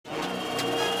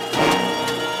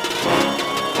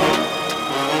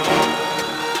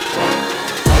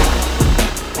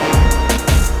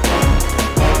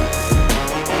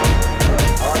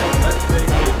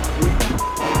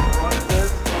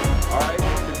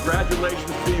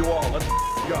Congratulations to you all. Let's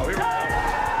go. Here we go.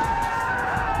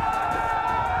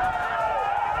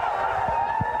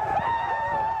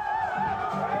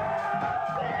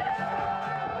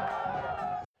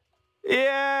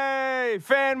 Yay!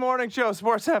 Fan Morning Show,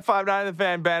 Sportsnet 590 The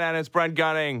Fan, Ben Ennis, Brent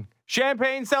Gunning.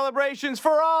 Champagne celebrations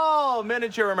for all,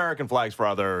 miniature American flags for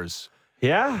others.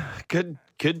 Yeah, good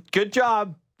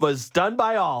job. Was done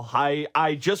by all.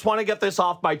 I just want to get this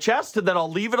off my chest, and then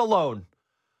I'll leave it alone.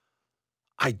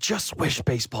 I just wish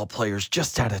baseball players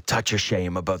just had a touch of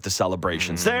shame about the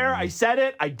celebrations. There, I said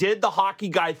it. I did the hockey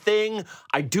guy thing.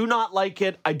 I do not like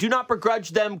it. I do not begrudge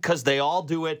them because they all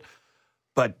do it.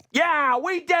 But yeah,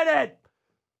 we did it.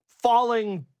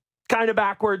 Falling kind of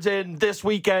backwards in this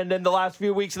weekend and the last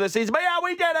few weeks of the season. But yeah,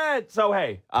 we did it. So,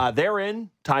 hey, they're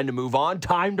in. Time to move on.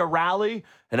 Time to rally.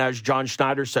 And as John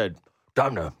Schneider said,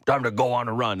 time to go on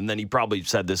a run. And then he probably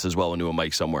said this as well into a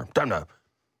mic somewhere. Time to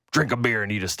drink a beer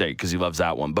and eat a steak because he loves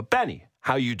that one. But Benny,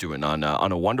 how you doing on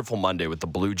a wonderful Monday with the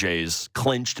Blue Jays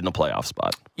clinched in a playoff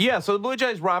spot? Yeah, so the Blue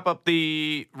Jays wrap up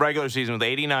the regular season with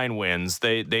 89 wins.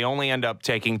 They only end up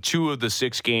taking 2 of the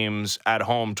 6 games at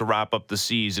home to wrap up the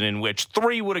season, in which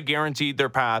 3 would have guaranteed their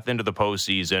path into the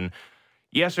postseason.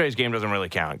 Yesterday's game doesn't really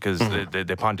count because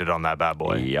they punted on that bad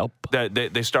boy. Yep.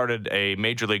 They started a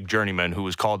major league journeyman who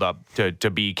was called up to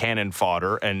be cannon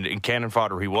fodder, and in cannon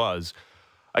fodder he was,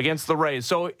 against the Rays.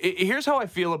 So here's how I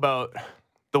feel about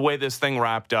the way this thing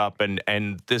wrapped up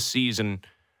and this season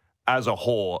as a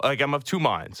whole. Like, I'm of two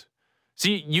minds.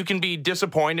 See, you can be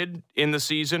disappointed in the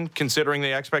season considering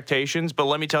the expectations, but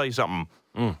let me tell you something.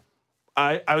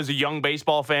 I was a young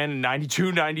baseball fan in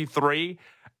 92, 93,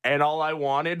 and all I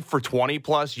wanted for 20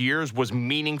 plus years was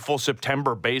meaningful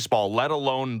September baseball, let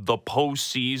alone the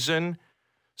postseason.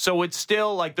 So it's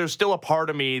still like there's still a part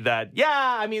of me that, yeah,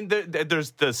 I mean,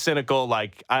 there's the cynical,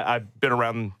 like I've been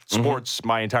around sports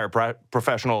my entire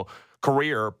professional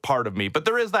career part of me. But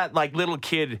there is that like little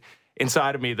kid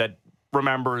inside of me that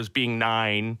remembers being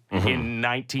 9 in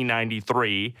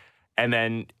 1993 and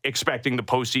then expecting the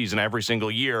postseason every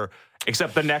single year.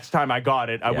 Except the next time I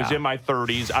got it, I was in my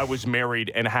 30s, I was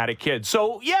married and had a kid.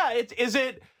 So, yeah, is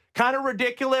it kind of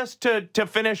ridiculous to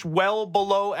finish well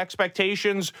below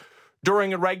expectations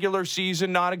during a regular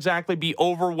season, not exactly be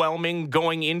overwhelming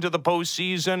going into the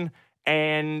postseason,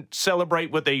 and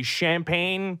celebrate with a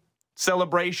champagne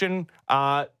celebration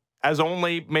as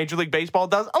only Major League Baseball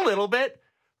does? A little bit.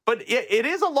 But it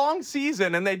is a long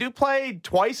season, and they do play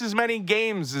twice as many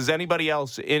games as anybody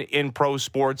else in pro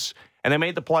sports, and they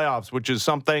made the playoffs, which is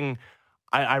something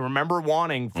I remember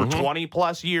wanting for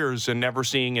 20-plus years and never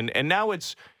seeing. And now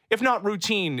it's, if not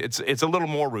routine, it's a little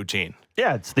more routine.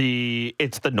 Yeah, it's the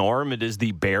norm. It is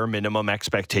the bare minimum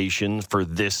expectation for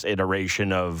this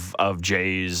iteration of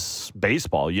Jays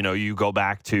baseball. You know, you go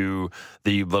back to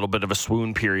the little bit of a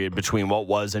swoon period between what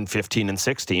was in 15 and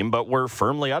 16, but we're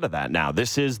firmly out of that now.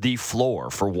 This is the floor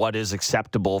for what is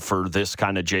acceptable for this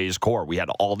kind of Jays core. We had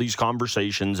all these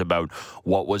conversations about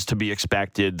what was to be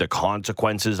expected, the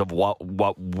consequences of what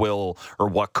will or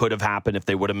what could have happened if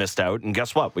they would have missed out. And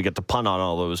guess what? We get to punt on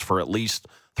all those for at least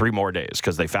 3 more days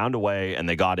because they found a way and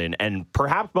they got in. And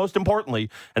perhaps most importantly,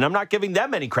 and I'm not giving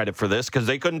them any credit for this because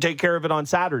they couldn't take care of it on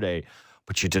Saturday,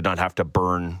 but you did not have to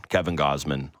burn Kevin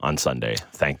Gausman on Sunday.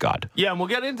 Thank God. Yeah, and we'll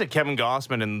get into Kevin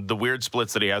Gausman and the weird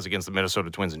splits that he has against the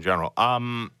Minnesota Twins in general.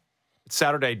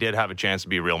 Saturday did have a chance to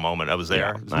be a real moment. I was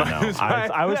there. Yeah,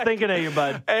 I was thinking of you,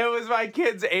 bud. It was my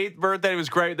kid's 8th birthday. It was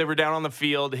great. They were down on the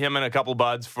field, him and a couple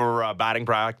buds for batting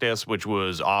practice, which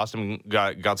was awesome.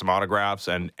 Got some autographs,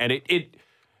 and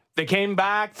they came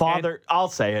back. Father, I'll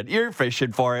say it. You're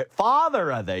fishing for it.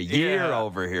 Father of the year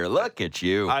over here. Look at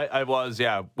you. I was,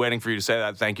 waiting for you to say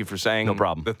that. Thank you for saying no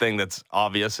problem. The thing that's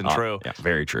obvious and true. Yeah,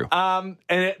 very true. And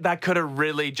that could have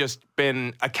really just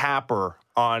been a capper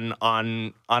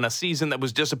on a season that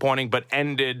was disappointing but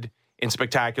ended in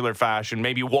spectacular fashion.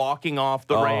 Maybe walking off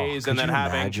the Rays and then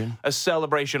having a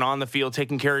celebration on the field,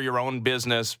 taking care of your own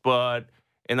business. But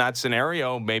in that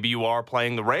scenario, maybe you are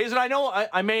playing the Rays. And I know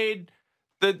I made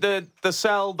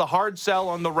the hard sell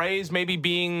on the Rays maybe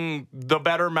being the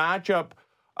better matchup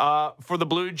for the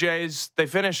Blue Jays. They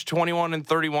finished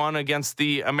 21-31 against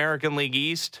the American League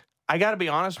East. I got to be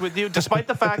honest with you, despite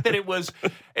the fact that it was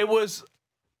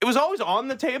always on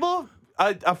the table,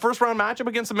 a first-round matchup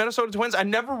against the Minnesota Twins. I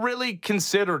never really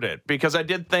considered it because I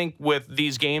did think with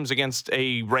these games against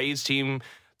a Rays team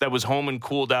that was home and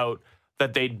cooled out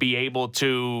that they'd be able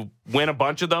to win a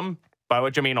bunch of them, by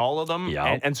which I mean all of them,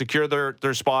 and secure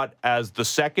their spot as the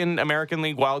second American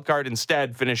League wild card,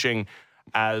 instead finishing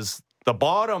as the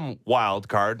bottom wild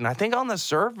card. And I think on the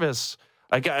surface,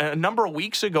 like a number of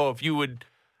weeks ago, if you would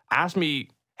ask me,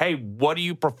 hey, what do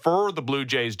you prefer the Blue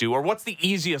Jays do? Or what's the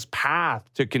easiest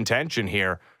path to contention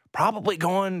here? Probably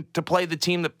going to play the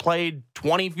team that played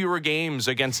 20 fewer games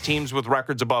against teams with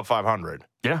records above 500.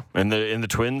 Yeah, and the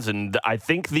Twins, and I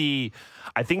think the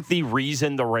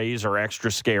reason the Rays are extra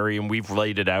scary, and we've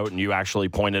laid it out, and you actually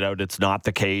pointed out it's not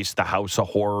the case, the House of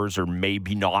Horrors, or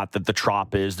maybe not that the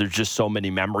Trop is. There's just so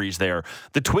many memories there.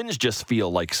 The Twins just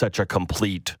feel like such a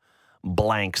complete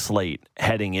blank slate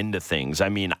heading into things. I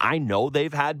mean, I know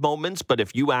they've had moments, but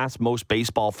if you ask most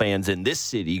baseball fans in this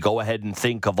city, go ahead and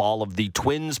think of all of the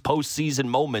Twins postseason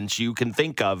moments you can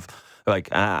think of.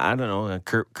 Like, I don't know,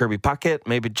 Kirby Puckett,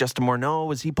 maybe Justin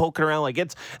Morneau, is he poking around? Like,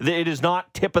 it is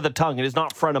not tip of the tongue. It is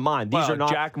not front of mind. These are not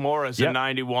Jack Morris in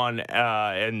 91,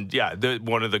 and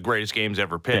one of the greatest games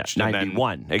ever pitched. Yeah,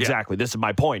 91, exactly. This is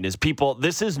my point, is people,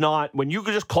 this is not, when you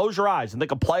can just close your eyes and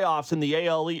think of playoffs in the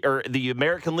AL or the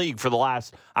American League for the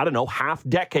last, I don't know, half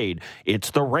decade, it's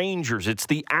the Rangers, it's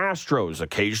the Astros,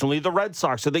 occasionally the Red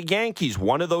Sox or the Yankees,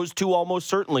 one of those two almost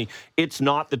certainly. It's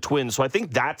not the Twins. So I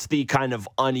think that's the kind of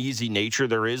uneasy nature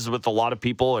there is with a lot of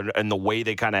people and the way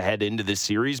they kind of head into this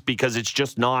series, because it's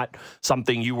just not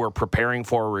something you were preparing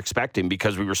for or expecting,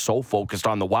 because we were so focused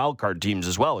on the wild card teams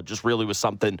as well. It just really was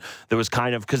something that was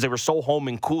kind of, because they were so home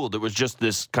and cooled, it was just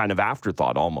this kind of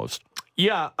afterthought almost.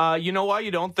 Yeah, you know why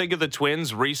you don't think of the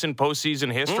Twins' recent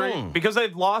postseason history? Because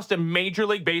they've lost a Major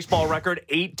League Baseball record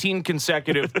 18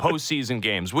 consecutive postseason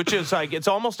games, which is like, it's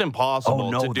almost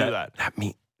impossible to do that.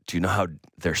 Do you know how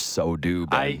they're so due,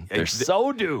 Ben? They're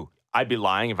so due. I'd be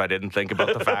lying if I didn't think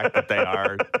about the fact that they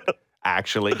are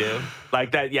actually due.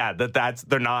 Like that, yeah,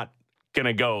 they're not going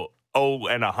to go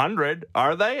 0-100,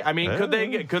 are they? I mean, could they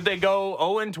go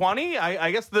 0-20?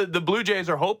 I guess the Blue Jays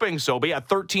are hoping so. But yeah,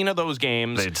 13 of those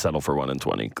games, they'd settle for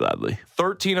 1-20 gladly.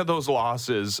 13 of those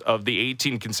losses of the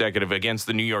 18 consecutive against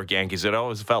the New York Yankees. It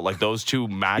always felt like those two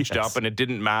matched up, and it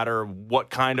didn't matter what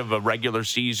kind of a regular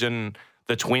season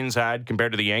the Twins had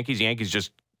compared to the Yankees. The Yankees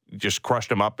just crushed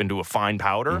them up into a fine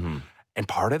powder. Mm-hmm. And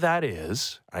part of that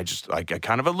is, I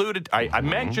kind of alluded, I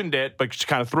mentioned it, but just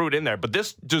kind of threw it in there. But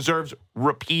this deserves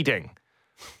repeating.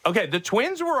 Okay, the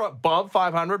Twins were above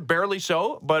 500, barely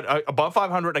so, but above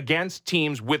 500 against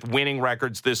teams with winning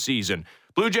records this season.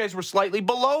 Blue Jays were slightly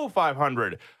below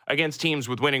 500 against teams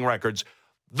with winning records.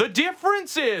 The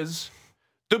difference is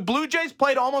the Blue Jays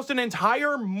played almost an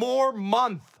entire more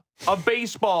month of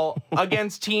baseball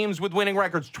against teams with winning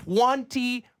records.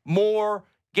 20 more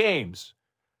games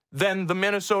than the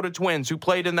Minnesota Twins, who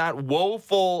played in that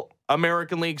woeful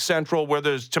American League Central where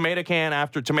there's tomato can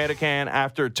after tomato can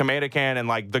after tomato can, and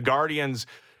like the Guardians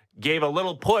gave a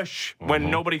little push when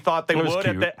nobody thought they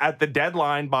would at the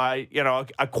deadline by,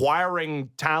 acquiring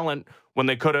talent when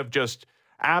they could have just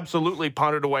absolutely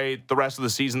punted away the rest of the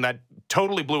season. That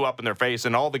totally blew up in their face,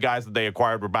 and all the guys that they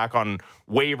acquired were back on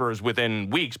waivers within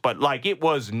weeks. But like, it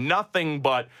was nothing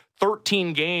but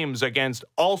 13 games against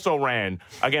also ran,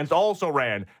 against also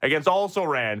ran, against also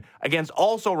ran, against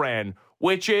also ran,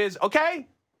 which is okay.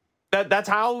 That's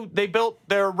how they built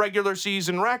their regular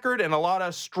season record, and a lot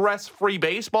of stress-free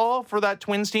baseball for that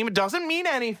Twins team. It doesn't mean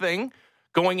anything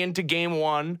going into game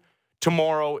one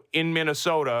tomorrow in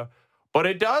Minnesota, but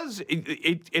it does.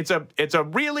 It's a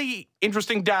really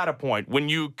interesting data point when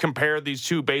you compare these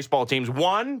two baseball teams.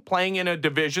 One playing in a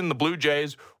division, the Blue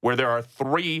Jays, where there are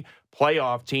three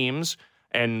playoff teams,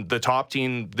 and the top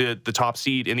team, the top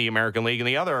seed in the American League, and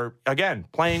the other, again,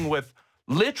 playing with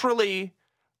literally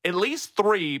at least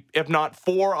three, if not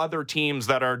four other teams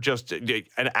that are just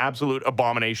an absolute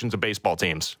abominations of baseball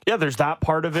teams. Yeah, there's that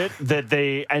part of it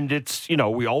and it's,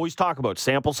 we always talk about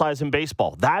sample size in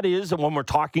baseball. That is, when we're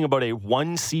talking about a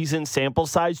one season sample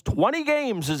size, 20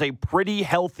 games is a pretty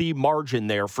healthy margin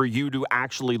there for you to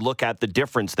actually look at the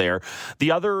difference there. The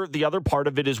other part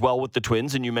of it as well with the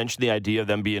Twins, and you mentioned the idea of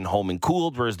them being home and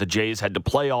cooled, whereas the Jays had to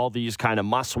play all these kind of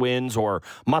must wins or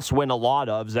must win a lot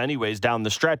ofs anyways down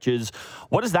the stretches.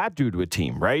 What does that do to a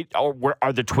team, right? Or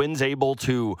are the Twins able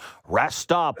to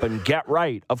rest up and get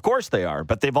right? Of course they are,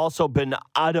 but they've also been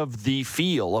out of the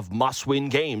feel of must-win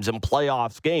games and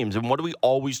playoffs games. And what do we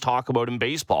always talk about in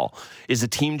baseball is a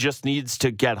team just needs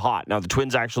to get hot. Now, the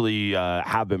Twins actually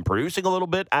have been producing a little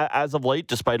bit as of late,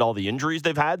 despite all the injuries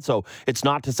they've had. So it's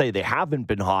not to say they haven't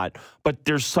been hot, but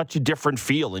there's such a different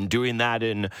feel in doing that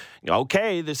in,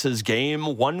 okay, this is game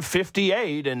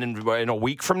 158, and in a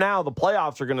week from now, the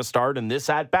playoffs are going to start, and this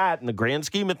at-bat in the grand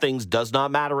scheme of things does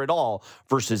not matter at all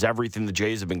versus everything the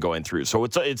Jays have been going through. So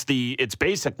it's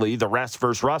basically the rest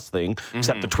versus rust thing,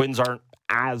 except the Twins aren't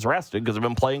as rested because they've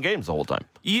been playing games the whole time.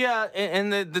 Yeah,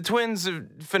 and the Twins have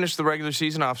finished the regular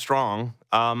season off strong.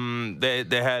 They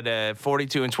had a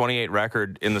 42-28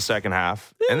 record in the second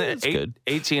half, and then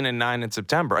 18-9 in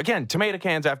September. Again, tomato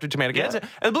cans after tomato cans. And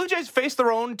the Blue Jays faced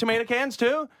their own tomato cans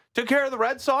too. Took care of the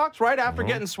Red Sox right after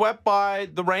getting swept by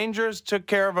the Rangers. Took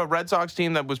care of a Red Sox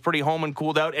team that was pretty home and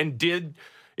cooled out, and did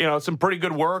some pretty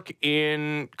good work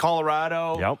in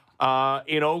Colorado. Yep.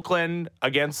 In Oakland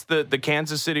against the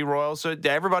Kansas City Royals. So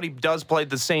everybody does play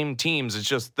the same teams. It's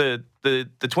just the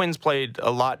Twins played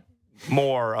a lot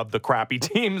more of the crappy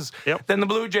teams than the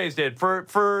Blue Jays did.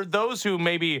 For those who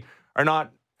maybe are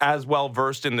not as well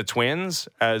versed in the Twins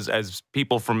as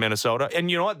people from Minnesota,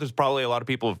 and you know what? There's probably a lot of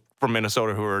people from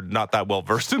Minnesota who are not that well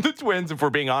versed in the Twins, if we're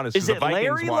being honest. Is it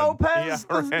Larry Lopez,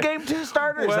 game 2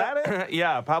 starter? Is that it?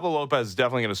 Yeah, Pablo Lopez is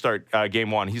definitely going to start game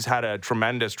 1. He's had a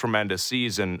tremendous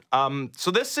season.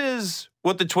 So this is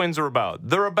what the Twins are about.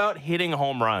 They're about hitting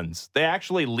home runs. They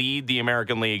actually lead the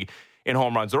American League in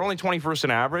home runs. They're only 21st in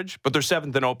average, but they're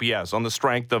 7th in OPS on the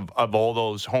strength of all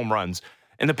those home runs.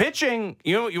 And the pitching,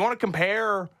 you want to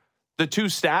compare the two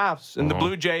staffs, and the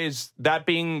Blue Jays, that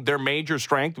being their major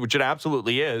strength, which it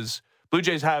absolutely is. Blue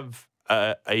Jays have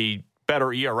a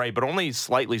better ERA, but only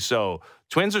slightly so.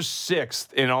 Twins are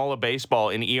 6th in all of baseball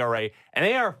in ERA, and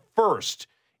they are 1st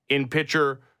in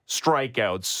pitcher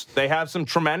strikeouts. They have some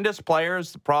tremendous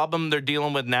players. The problem they're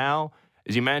dealing with now,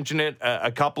 as you mentioned it,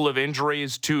 a couple of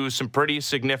injuries to some pretty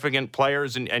significant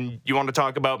players, and you want to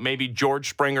talk about maybe George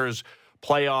Springer's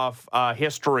playoff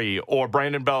history or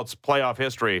Brandon Belt's playoff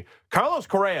history. Carlos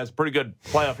Correa has pretty good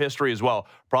playoff history as well.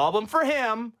 Problem for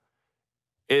him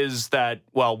is that,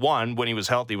 well, one, when he was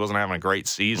healthy, he wasn't having a great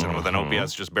season with an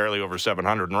OPS just barely over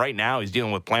 700. And right now he's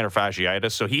dealing with plantar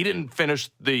fasciitis. So he didn't finish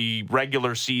the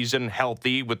regular season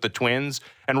healthy with the Twins.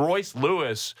 And Royce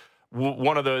Lewis,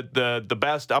 one of the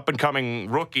best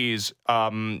up-and-coming rookies,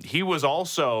 he was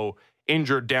also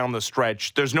injured down the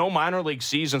stretch. There's no minor league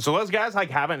season, so those guys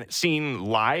haven't seen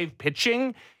live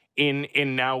pitching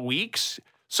in now weeks.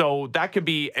 So that could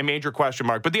be a major question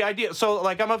mark. But the idea, so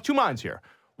I'm of two minds here.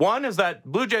 One is that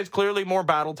Blue Jays clearly more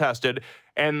battle tested,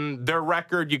 and their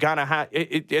record, you kind of have.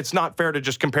 It's not fair to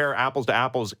just compare apples to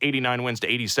apples, 89 wins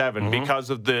to 87, because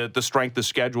of the strength of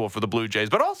schedule for the Blue Jays.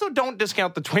 But also don't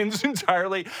discount the Twins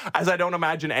entirely, as I don't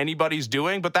imagine anybody's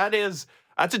doing. But that's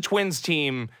a Twins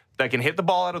team that can hit the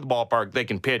ball out of the ballpark, they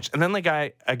can pitch, and then they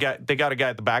got a guy at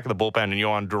the back of the bullpen, and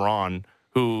Yohan Duran,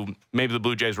 who maybe the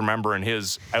Blue Jays remember in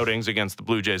his outings against the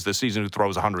Blue Jays this season, who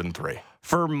throws 103.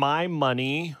 For my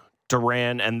money,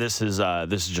 Duran, and this is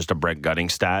just a Brett Gutting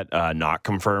stat, not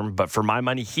confirmed, but for my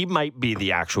money, he might be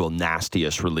the actual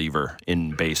nastiest reliever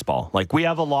in baseball. We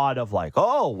have a lot of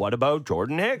what about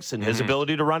Jordan Hicks and his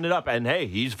ability to run it up? And hey,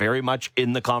 he's very much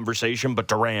in the conversation, but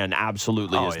Duran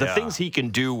absolutely is. The things he can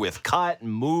do with cut and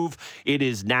move, it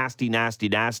is nasty, nasty,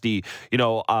 nasty.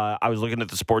 I was looking at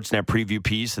the Sportsnet preview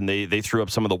piece, and they threw up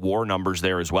some of the WAR numbers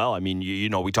there as well. I mean,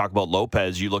 we talk about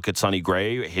Lopez. You look at Sonny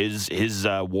Gray, his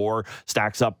WAR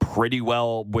stacks up pretty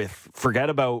well with, forget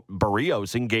about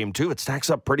Barrios in game 2. It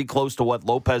stacks up pretty close to what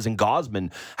Lopez and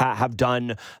Gausman have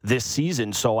done this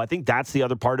season. So I think that's the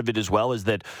other part of it as well, is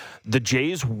that the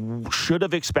Jays should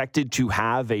have expected to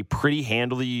have a pretty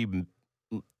handily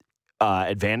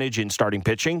advantage in starting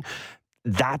pitching.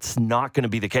 That's not going to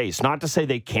be the case. Not to say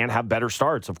they can't have better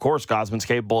starts. Of course, Gausman's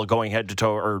capable of going head to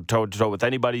toe or toe to toe with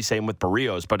anybody. Same with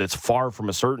Barrios, but it's far from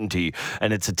a certainty.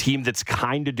 And it's a team that's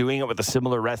kind of doing it with a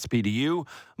similar recipe to you,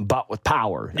 but with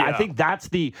power. Yeah. I think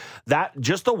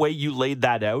just the way you laid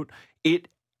that out.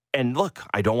 And look,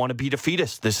 I don't want to be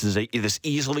defeatist. This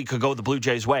easily could go the Blue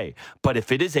Jays' way. But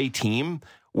if it is a team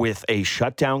with a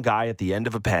shutdown guy at the end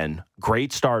of a pen,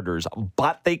 great starters,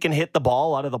 but they can hit the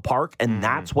ball out of the park, and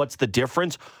that's what's the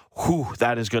difference,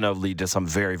 that is going to lead to some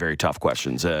very, very tough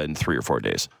questions in 3 or 4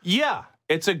 days. Yeah.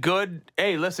 It's a good,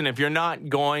 hey, listen, if you're not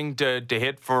going to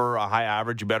hit for a high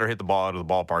average, you better hit the ball out of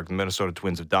the ballpark. The Minnesota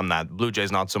Twins have done that. The Blue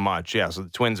Jays, not so much. Yeah, so the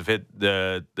Twins have hit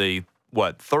the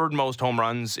third most home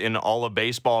runs in all of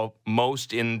baseball,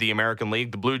 most in the American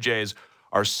League. The Blue Jays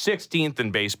are 16th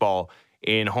in baseball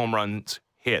in home runs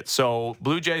hit. So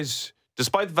Blue Jays,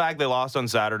 despite the fact they lost on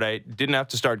Saturday, didn't have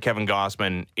to start Kevin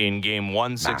Gausman in game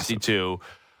 162.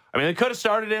 Massive. I mean, they could have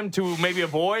started him to maybe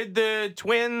avoid the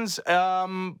Twins,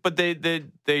 but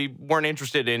they weren't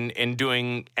interested in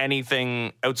doing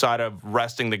anything outside of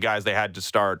resting the guys they had to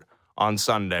start on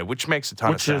Sunday, which makes a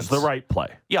ton of sense. Which is the right play.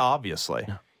 Yeah, obviously.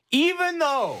 Yeah. Even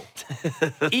though,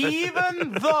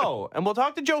 and we'll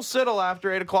talk to Joe Siddall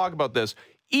after 8 o'clock about this,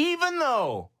 even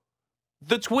though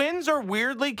the Twins are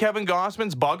weirdly Kevin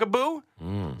Gausman's bugaboo.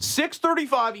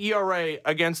 6.35 ERA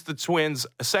against the Twins,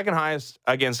 second highest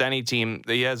against any team.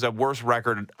 He has a worse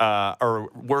record or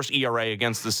worse ERA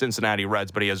against the Cincinnati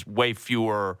Reds, but he has way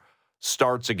fewer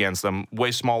starts against them, way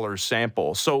smaller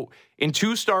sample. So in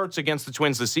 2 starts against the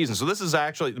Twins this season. So this is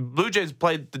actually, the Blue Jays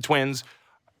played the Twins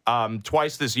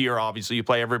twice this year. Obviously, you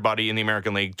play everybody in the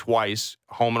American League twice,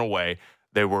 home and away.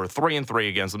 They were 3-3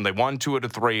 against them. They won 2 out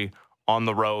of 3 on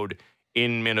the road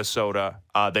in Minnesota.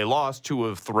 They lost 2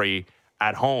 of 3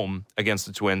 at home against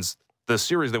the Twins. The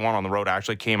series they won on the road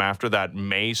actually came after that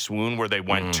May swoon where they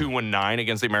went 2-9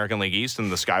 against the American League East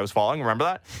and the sky was falling. Remember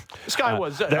that? The sky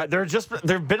was...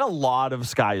 There've been a lot of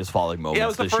sky is falling moments. Yeah, it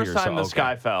was the first time the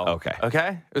sky fell. Okay.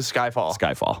 It was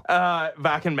Skyfall.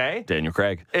 Back in May. Daniel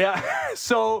Craig. Yeah.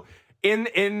 So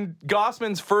in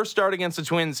Gausman's first start against the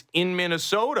Twins in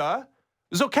Minnesota,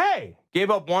 it was okay. Gave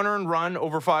up 1 earned run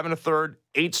over 5 1/3,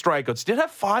 8 strikeouts. Did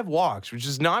have 5 walks, which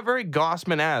is not very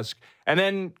Gausman-esque. And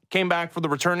then came back for the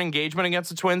return engagement against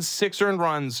the Twins, 6 earned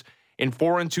runs in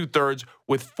 4 2/3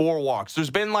 with 4 walks. There's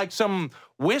been like some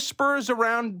whispers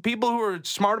around people who are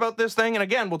smart about this thing. And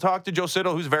again, we'll talk to Joe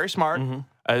Siddall, who's very smart,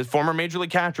 former Major League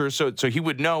catcher. So he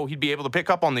would know, he'd be able to pick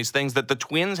up on these things, that the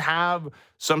Twins have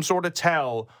some sort of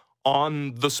tell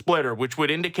on the splitter, which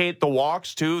would indicate the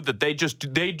walks too, that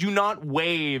they do not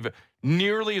wave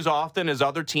nearly as often as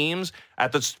other teams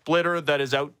at the splitter that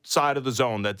is outside of the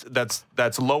zone.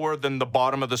 That's lower than the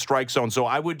bottom of the strike zone. So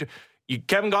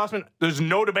Kevin Gausman, there's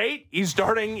no debate. He's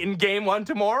starting in game 1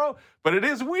 tomorrow. But it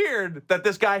is weird that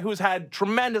this guy who's had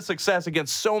tremendous success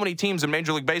against so many teams in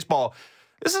Major League Baseball,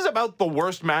 this is about the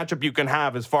worst matchup you can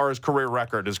have as far as career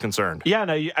record is concerned. Yeah,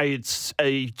 and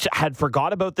I had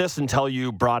forgot about this until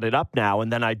you brought it up now,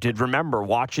 and then I did remember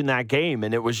watching that game,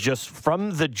 and it was just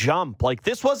from the jump. Like,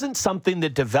 this wasn't something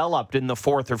that developed in the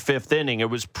 4th or 5th inning. It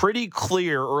was pretty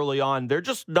clear early on, they're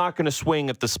just not going to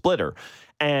swing at the splitter.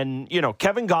 And,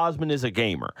 Kevin Gausman is a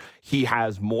gamer. He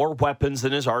has more weapons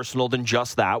in his arsenal than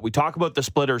just that. We talk about the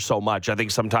splitter so much. I think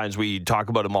sometimes we talk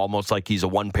about him almost like he's a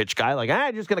one-pitch guy. Like,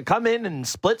 just going to come in and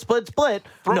split.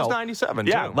 Throws 97,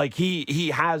 yeah, too. like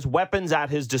he has weapons at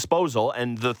his disposal.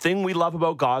 And the thing we love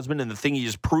about Gausman, and the thing he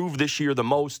has proved this year the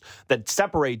most that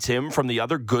separates him from the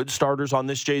other good starters on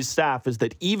this Jays staff, is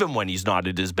that even when he's not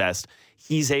at his best,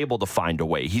 he's able to find a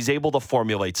way. He's able to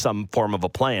formulate some form of a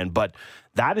plan. But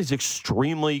that is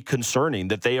extremely concerning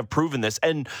that they have proven this.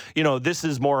 And, this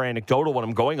is more anecdotal when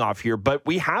I'm going off here, but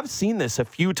we have seen this a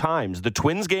few times. The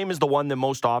Twins game is the one that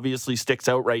most obviously sticks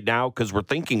out right now because we're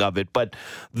thinking of it. But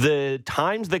the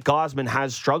times that Gausman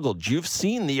has struggled, you've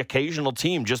seen the occasional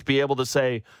team just be able to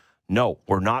say, no,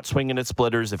 we're not swinging at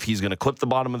splitters. If he's going to clip the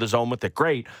bottom of the zone with it,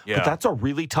 great. Yeah. But that's a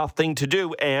really tough thing to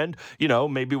do. And,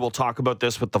 maybe we'll talk about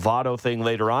this with the Votto thing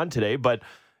later on today, but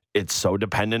it's so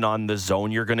dependent on the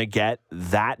zone you're going to get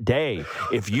that day.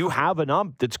 If you have an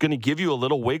ump that's going to give you a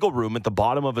little wiggle room at the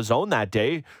bottom of a zone that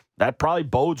day, that probably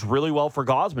bodes really well for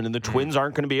Gausman. And the Twins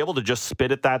aren't going to be able to just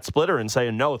spit at that splitter and say,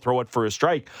 no, throw it for a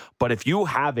strike. But if you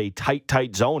have a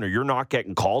tight zone or you're not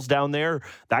getting calls down there,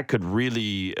 that could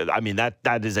really,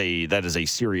 that is a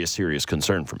serious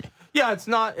concern for me. Yeah, it's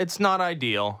not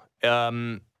ideal.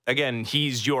 Again,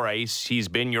 he's your ace. He's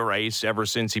been your ace ever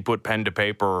since he put pen to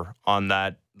paper on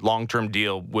that long-term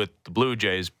deal with the Blue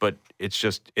Jays, but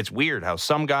it's weird how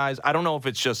some guys, I don't know if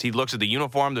it's just he looks at the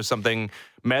uniform, there's something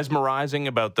mesmerizing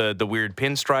about the weird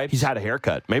pinstripes. He's had a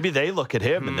haircut. Maybe they look at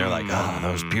him and they're like, oh,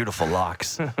 those beautiful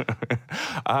locks.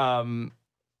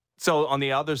 So on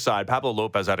the other side, Pablo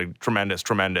Lopez had a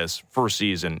tremendous first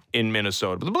season in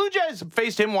Minnesota. But the Blue Jays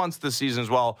faced him once this season as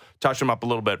well, touched him up a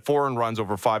little bit. 4 earned runs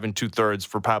over 5 2/3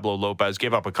 for Pablo Lopez.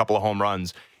 Gave up a couple of home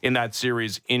runs in that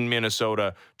series in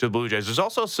Minnesota to the Blue Jays. There's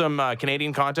also some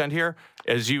Canadian content here.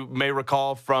 As you may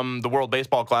recall from the World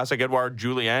Baseball Classic, Edouard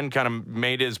Julien kind of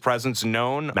made his presence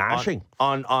known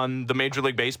on the Major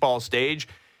League Baseball stage.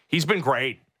 He's been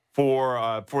great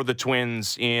for the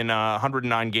Twins in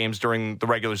 109 games during the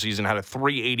regular season, had a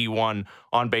 .381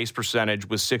 on base percentage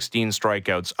with 16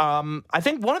 strikeouts. I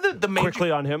think one of the major...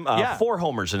 Quickly on him, 4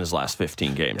 homers in his last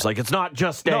 15 games. Like, it's not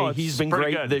just he's been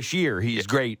great good this year. He's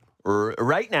great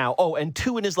right now. Oh, and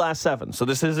 2 in his last 7. So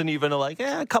this isn't even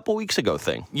a couple weeks ago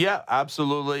thing. Yeah,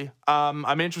 absolutely.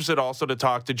 I'm interested also to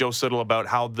talk to Joe Siddall about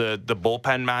how the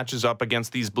bullpen matches up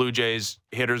against these Blue Jays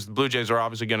hitters. The Blue Jays are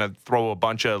obviously going to throw a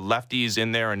bunch of lefties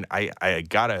in there, and I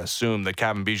got to assume that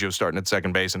Kevin Biggio's starting at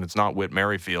second base, and it's not Whit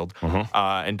Merrifield.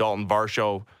 And Dalton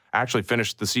Varsho actually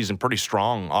finished the season pretty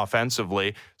strong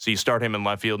offensively. So you start him in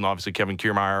left field, and obviously Kevin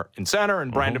Kiermaier in center,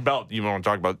 and Brandon Belt. You want to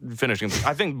talk about finishing.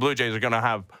 I think Blue Jays are going to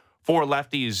have 4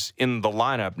 lefties in the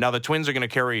lineup. Now, the Twins are going to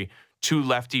carry two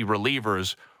lefty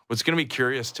relievers. What's going to be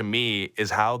curious to me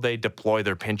is how they deploy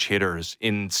their pinch hitters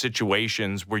in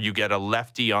situations where you get a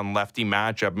lefty on lefty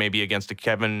matchup, maybe against a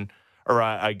Cavan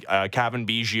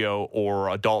Biggio or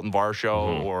a Dalton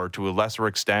Varsho, or to a lesser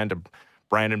extent, a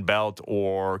Brandon Belt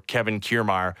or Kevin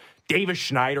Kiermaier. Davis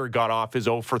Schneider got off his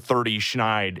 0 for 30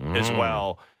 Schneid as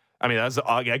well. I mean, that's,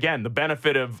 again, the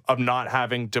benefit of not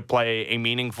having to play a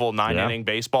meaningful 9-inning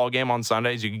baseball game on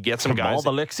Sundays. You can get some guys all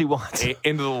the licks he wants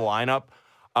into the lineup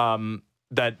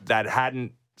that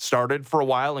hadn't started for a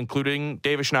while, including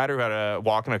Davis Schneider, who had a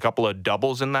walk and a couple of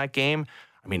doubles in that game.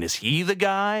 I mean, is he the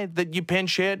guy that you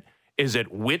pinch hit? Is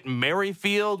it Whit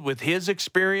Merrifield with his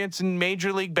experience in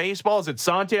Major League Baseball? Is it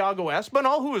Santiago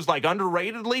Espinal, who has like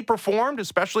underratedly performed,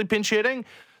 especially pinch hitting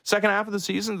second half of the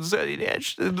season?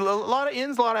 A lot of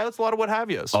ins, a lot of outs, a lot of what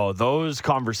have you. Oh, those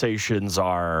conversations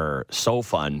are so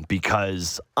fun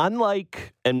because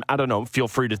unlike, and I don't know, feel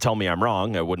free to tell me I'm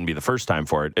wrong. It wouldn't be the first time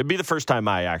for it. It'd be the first time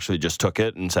I actually just took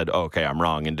it and said, oh, okay, I'm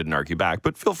wrong and didn't argue back.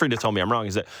 But feel free to tell me I'm wrong.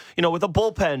 Is that, with a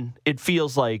bullpen, it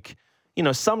feels like,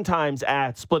 sometimes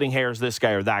splitting hairs, this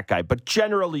guy or that guy. But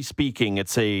generally speaking,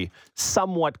 it's a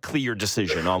somewhat clear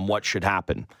decision on what should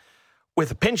happen. With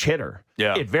a pinch hitter,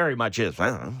 it very much is.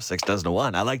 6 dozen to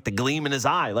 1. I like the gleam in his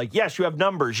eye. Like, yes, you have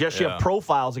numbers. Yes, you have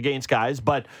profiles against guys,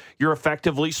 but you're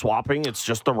effectively swapping. It's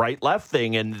just the right-left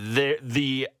thing. And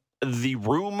the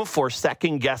room for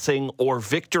second-guessing or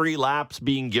victory laps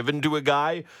being given to a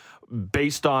guy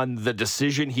based on the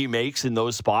decision he makes in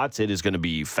those spots, it is going to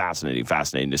be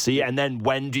fascinating to see. And then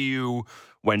when do you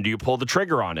pull the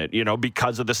trigger on it?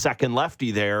 Because of the second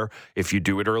lefty there, if you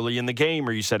do it early in the game,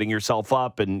 are you setting yourself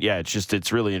up? And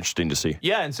it's really interesting to see.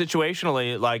 Yeah, and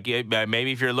situationally, like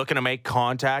maybe if you're looking to make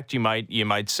contact, you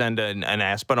might send an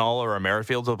Espinal or a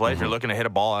Merrifield to the plate. If you're looking to hit a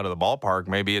ball out of the ballpark,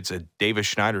 maybe it's a Davis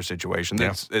Schneider situation.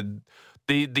 Yeah.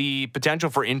 The potential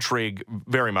for intrigue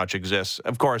very much exists.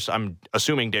 Of course, I'm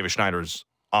assuming Davis Schneider's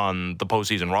on the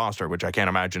postseason roster, which I can't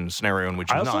imagine a scenario in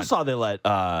which he's not. I also saw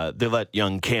they let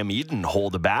young Cam Eden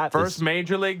hold a bat. First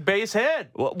major league base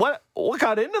hit. What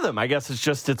got into them? I guess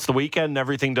it's the weekend and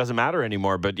everything doesn't matter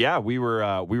anymore. But yeah, we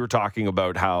were talking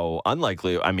about how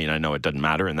unlikely. I mean, I know it doesn't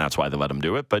matter, and that's why they let him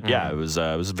do it. But yeah, it was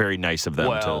very nice of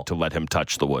them to let him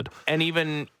touch the wood. And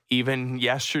even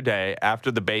yesterday,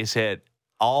 after the base hit,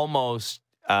 almost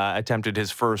attempted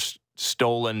his first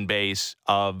stolen base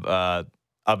of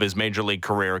his major league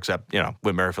career, except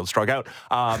when Merrifield struck out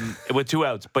with 2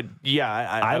 outs. But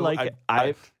yeah,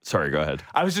 sorry, go ahead.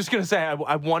 I was just going to say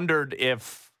I wondered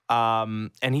if and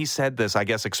he said this, I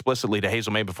guess, explicitly to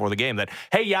Hazel May before the game that,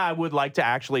 hey, yeah, I would like to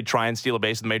actually try and steal a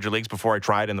base in the major leagues before I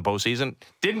try it in the postseason.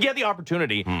 Didn't get the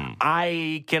opportunity.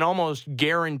 I can almost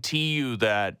guarantee you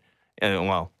that,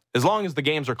 as long as the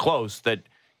games are close, that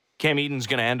Cam Eden's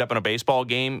going to end up in a baseball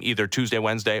game either Tuesday,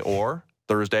 Wednesday, or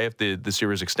Thursday if the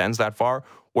series extends that far,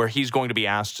 where he's going to be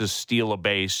asked to steal a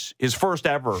base, his first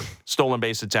ever stolen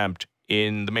base attempt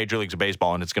in the major leagues of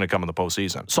baseball, and it's going to come in the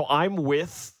postseason. So I'm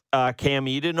with Cam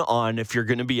Eden on if you're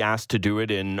going to be asked to do it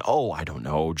in, I don't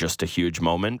know, just a huge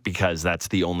moment, because that's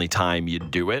the only time you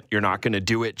do it. You're not going to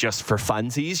do it just for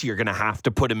funsies. You're going to have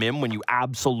to put him in when you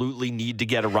absolutely need to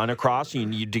get a run across. You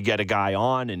need to get a guy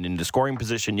on and into scoring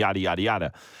position, yada, yada,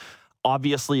 yada.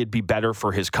 Obviously, it'd be better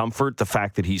for his comfort, the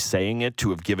fact that he's saying it, to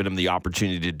have given him the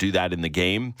opportunity to do that in the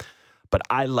game. But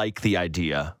I like the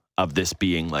idea of this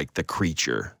being like the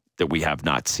creature that we have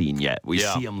not seen yet. We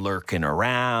see him lurking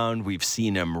around. We've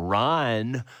seen him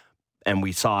run. And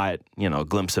we saw it, a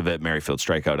glimpse of it, Merrifield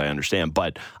strikeout, I understand.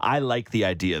 But I like the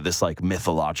idea, this like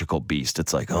mythological beast.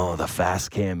 It's like, the fast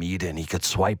Cam Eden, he could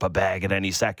swipe a bag at any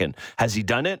second. Has he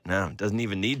done it? No, doesn't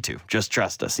even need to. Just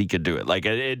trust us, he could do it. Like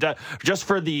just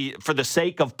for the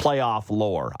sake of playoff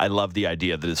lore, I love the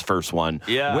idea that his first one,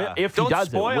 if he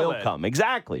does it, will come.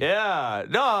 Exactly. Yeah.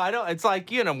 No, I don't. It's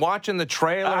like, watching the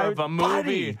trailer of a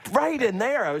movie. Right in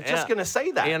there. I was just going to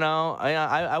say that.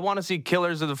 I want to see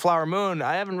Killers of the Flower Moon.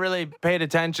 I haven't really paid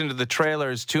attention to the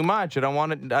trailers too much. I don't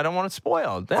want it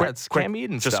spoiled. That's Cam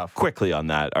Eden just stuff. Quickly on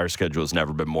that, our schedule has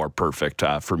never been more perfect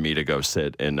for me to go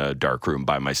sit in a dark room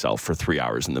by myself for 3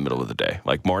 hours in the middle of the day.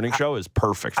 Like morning show is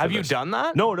perfect. Have you done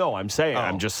that? No. I'm saying.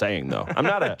 I'm just saying though. I'm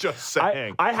not just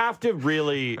saying. I have to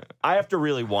really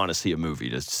want to see a movie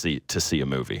to see a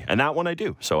movie, and that one I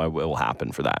do. So it will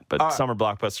happen for that. But summer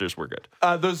blockbusters, we're good.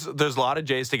 There's a lot of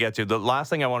Jays to get to. The last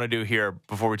thing I want to do here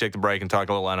before we take the break and talk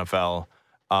a little NFL.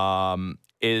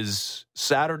 Is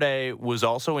Saturday was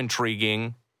also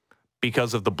intriguing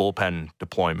because of the bullpen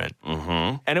deployment.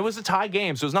 Mm-hmm. And it was a tie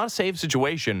game, so it was not a save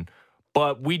situation.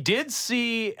 But we did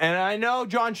see, and I know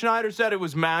John Schneider said it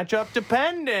was matchup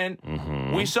dependent,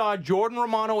 We saw Jordan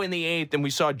Romano in the 8th, and we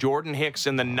saw Jordan Hicks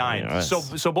in the 9th.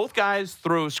 Yes. So both guys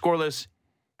threw scoreless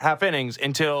half innings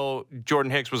until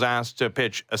Jordan Hicks was asked to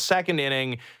pitch a second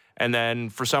inning, and then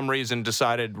for some reason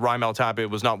decided Raimel Tapia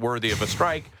was not worthy of a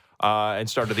strike and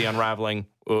started the unraveling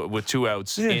with 2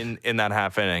 outs in that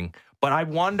half inning. But I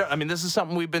wonder, I mean, this is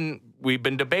something we've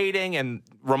been debating, and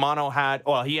Romano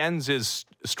he ends his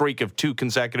streak of 2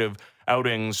 consecutive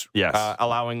outings,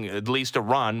 allowing at least a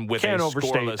run with Can't a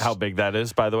overstate scoreless, how big that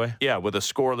is, by the way. Yeah, with a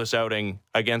scoreless outing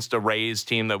against a Rays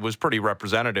team that was pretty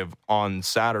representative on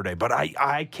Saturday. But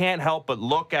I can't help but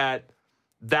look at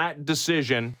that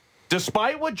decision,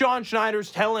 despite what John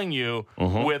Schneider's telling you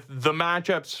with the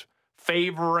matchups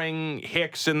favoring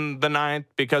Hicks in the 9th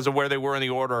because of where they were in the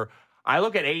order. I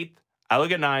look at 8th, I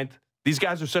look at 9th. These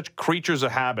guys are such creatures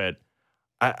of habit.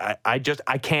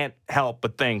 I can't help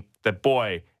but think that,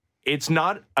 boy, it's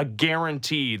not a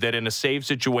guarantee that in a save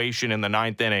situation in the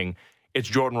 9th inning, it's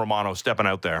Jordan Romano stepping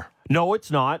out there. No,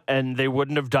 it's not. And they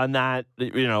wouldn't have done that,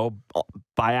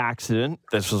 by accident.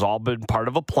 This has all been part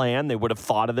of a plan. They would have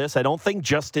thought of this. I don't think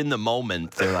just in the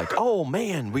moment they're like, oh,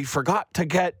 man, we forgot to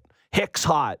get Hicks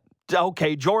hot.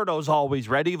 Okay, Jordo's always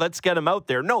ready. Let's get him out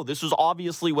there. No, this was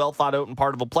obviously well thought out and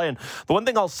part of a plan. The one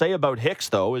thing I'll say about Hicks,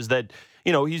 though, is that,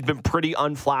 he's been pretty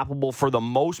unflappable for the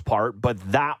most part, but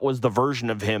that was the version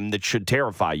of him that should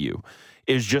terrify you,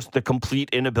 is just the complete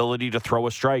inability to throw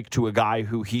a strike to a guy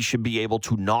who he should be able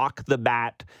to knock the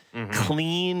bat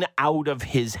clean out of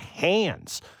his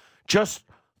hands. Just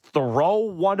throw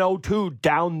 102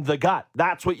 down the gut.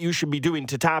 That's what you should be doing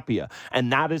to Tapia.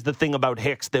 And that is the thing about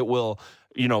Hicks that will,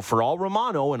 for all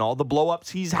Romano and all the blow-ups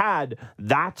he's had,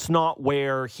 that's not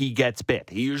where he gets bit.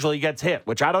 He usually gets hit,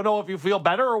 which I don't know if you feel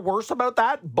better or worse about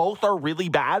that. Both are really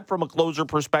bad from a closer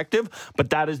perspective,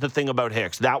 but that is the thing about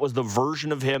Hicks. That was the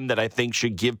version of him that I think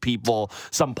should give people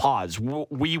some pause.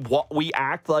 We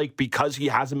act like because he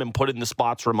hasn't been put in the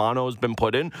spots Romano has been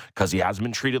put in, because he hasn't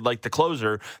been treated like the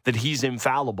closer, that he's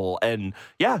infallible. And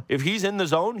yeah, if he's in the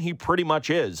zone, he pretty much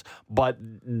is. But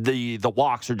the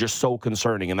walks are just so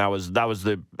concerning, and that was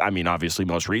obviously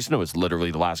most recent. It was literally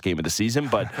the last game of the season,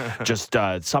 but just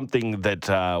something that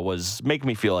was making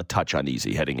me feel a touch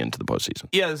uneasy heading into the postseason.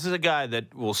 Yeah, this is a guy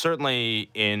that will certainly,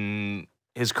 in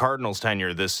his Cardinals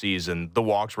tenure this season, the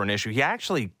walks were an issue. He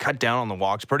actually cut down on the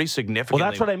walks pretty significantly. Well,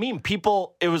 that's what I mean.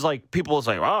 People was like, oh,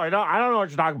 I don't know what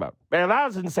you're talking about. Man, that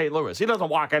was in St. Louis. He doesn't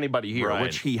walk anybody here, right.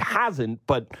 Which he hasn't,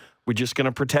 but we're just going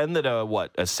to pretend that a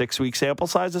 6-week sample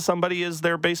size of somebody is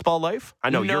their baseball life? I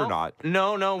know you're not.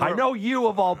 No. I know you,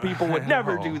 of all people, would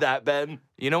never do that, Ben.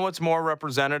 You know what's more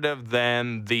representative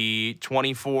than the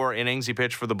 24 innings he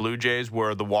pitched for the Blue Jays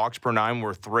where the walks per 9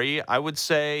 were 3? I would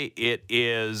say it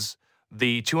is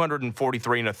the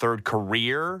 243 and a third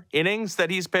career innings that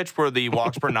he's pitched where the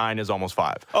walks per 9 is almost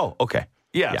 5. Oh, okay.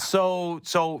 Yeah. So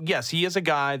yes, he is a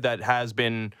guy that has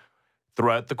been,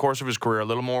 throughout the course of his career, a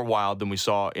little more wild than we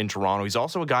saw in Toronto. He's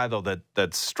also a guy, though,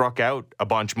 that struck out a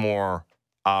bunch more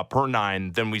per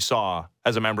 9 than we saw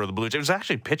as a member of the Blue Jays. He was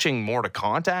actually pitching more to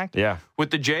contact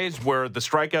with the Jays, where the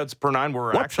strikeouts per 9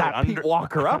 were What's actually that Pete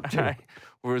Walker up to?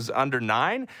 was under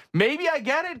 9. Maybe I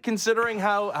get it, considering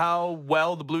how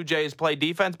well the Blue Jays play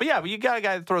defense. But yeah, you got a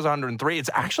guy that throws 103. It's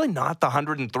actually not the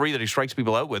 103 that he strikes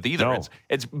people out with either. No.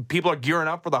 It's people are gearing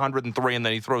up for the 103, and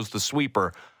then he throws the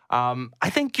sweeper. I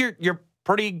think you're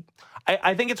pretty.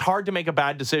 I think it's hard to make a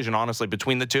bad decision, honestly,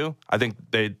 between the two. I think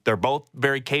they're both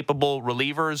very capable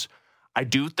relievers. I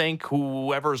do think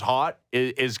whoever's hot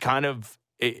is kind of.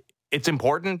 It's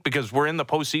important because we're in the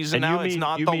postseason and now. It's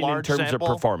not the large in terms sample.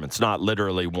 of performance, not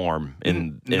literally warm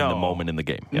in the moment in the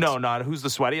game. Yes. No, not who's the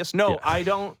sweatiest. No, I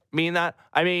don't mean that.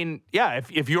 I mean, yeah,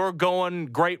 if you're going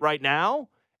great right now,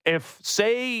 if,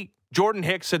 say, Jordan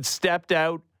Hicks had stepped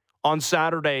out on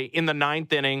Saturday in the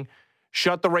 9th inning,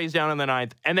 shut the Rays down in the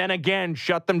 9th, and then again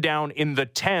shut them down in the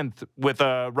 10th with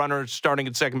a runner starting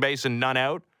at second base and none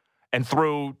out, and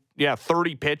threw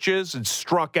 30 pitches and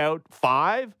struck out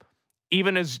 5,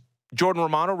 even as Jordan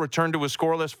Romano returned to his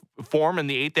scoreless form in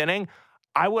the 8th inning,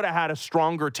 I would have had a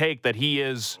stronger take that he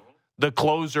is the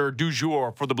closer du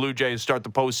jour for the Blue Jays to start the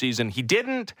postseason. He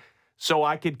didn't, so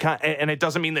I could and it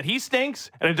doesn't mean that he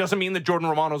stinks, and it doesn't mean that Jordan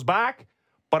Romano's back,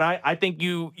 but I think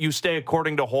you stay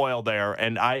according to Hoyle there.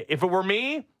 And if it were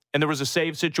me and there was a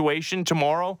save situation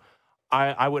tomorrow,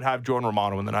 I would have Jordan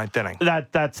Romano in the 9th inning.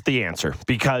 That's the answer,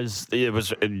 because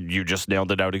you just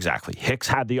nailed it out exactly. Hicks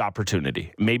had the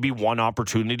opportunity. Maybe one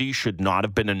opportunity should not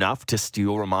have been enough to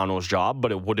steal Romano's job,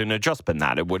 but it wouldn't have just been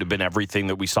that. It would have been everything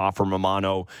that we saw from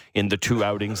Romano in the 2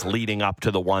 outings leading up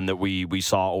to the one that we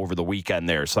saw over the weekend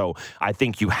there. So I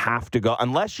think you have to go,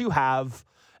 unless you have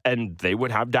and they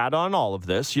would have data on all of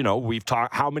this. You know, we've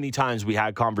talked how many times we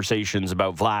had conversations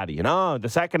about Vladdy. And, the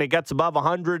second it gets above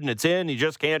 100 and it's in, you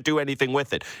just can't do anything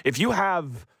with it. If you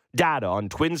have data on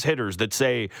Twins hitters that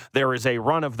say there is a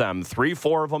run of them,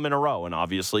 3-4 of them in a row. And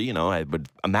obviously, I would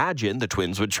imagine the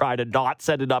Twins would try to not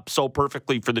set it up so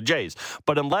perfectly for the Jays.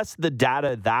 But unless the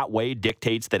data that way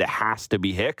dictates that it has to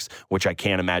be Hicks, which I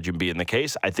can't imagine being the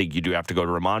case, I think you do have to go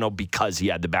to Romano because he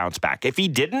had the bounce back. If he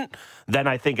didn't, then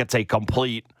I think it's a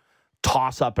complete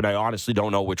toss-up, and I honestly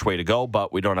don't know which way to go,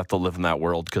 but we don't have to live in that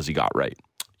world because he got right.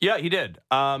 Yeah, he did.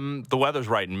 The weather's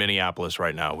right in Minneapolis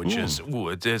right now, which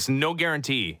it's no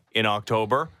guarantee in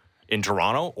October in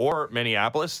Toronto or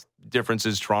Minneapolis. Difference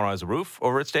is Toronto has a roof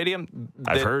over its stadium.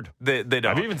 I've heard. They don't.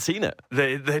 I've even seen it.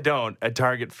 They don't at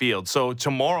Target Field. So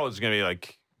tomorrow is going to be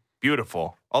like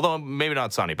beautiful, although maybe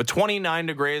not sunny, but 29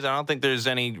 degrees. I don't think there's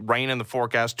any rain in the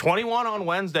forecast. 21 on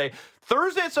Wednesday.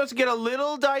 Thursday it starts to get a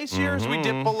little dicier as we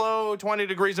dip below 20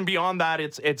 degrees, and beyond that,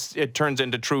 it turns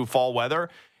into true fall weather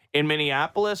in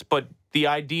Minneapolis. But the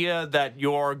idea that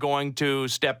you're going to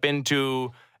step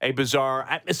into a bizarre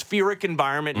atmospheric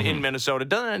environment in Minnesota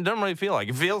doesn't really feel like.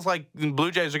 It feels like the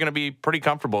Blue Jays are going to be pretty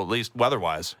comfortable, at least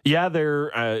weather-wise. Yeah,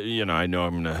 they're, I know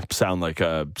I'm going to sound like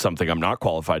something I'm not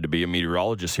qualified to be, a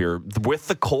meteorologist here. With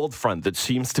the cold front that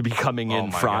seems to be coming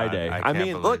in Friday. God, I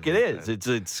mean, look, it is.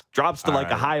 It drops to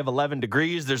a high of 11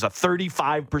 degrees. There's a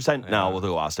 35%. No, we'll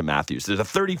do Austin Matthews. There's a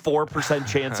 34%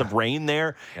 chance of rain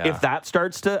there. Yeah. If that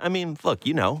starts to, look,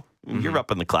 you're up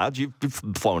in the clouds. You've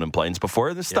flown in planes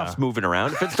before. This stuff's moving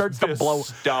around. If it starts to blow,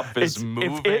 stuff is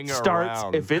moving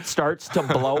around. If it starts to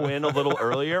blow in a little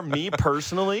earlier, me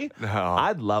personally,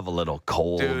 I'd love a little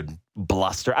cold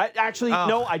bluster.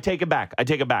 I take it back.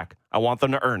 I want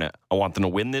them to earn it. I want them to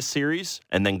win this series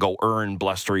and then go earn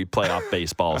blustery playoff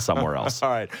baseball somewhere else. All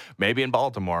right, maybe in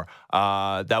Baltimore.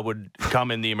 That would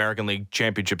come in the American League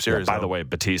Championship Series. By the way,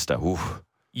 Batista. Oof.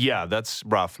 Yeah, that's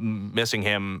rough. Missing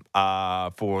him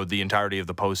for the entirety of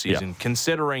the postseason,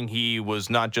 considering he was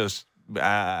not just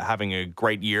having a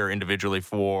great year individually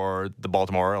for the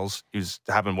Baltimore Orioles. He was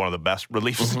having one of the best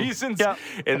relief seasons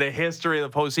in the history of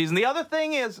the postseason. The other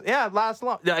thing is, last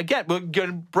long. Again, we're going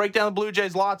to break down the Blue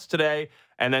Jays lots today.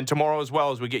 And then tomorrow as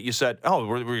well as we get you set. Oh,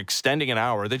 we're extending an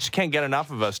hour. They just can't get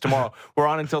enough of us tomorrow. We're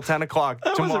on until 10 o'clock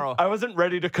tomorrow. I wasn't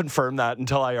ready to confirm that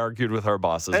until I argued with our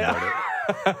bosses about it.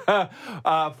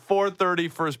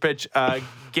 4:30 first pitch,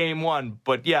 game one.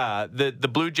 But yeah, the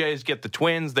Blue Jays get the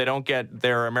Twins. They don't get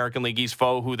their American League East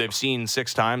foe, who they've seen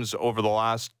 6 times over the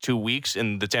last 2 weeks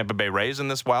in the Tampa Bay Rays in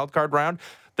this wild card round.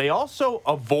 They also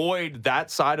avoid that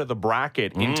side of the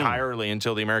bracket entirely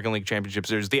until the American League Championship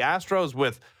Series. The Astros,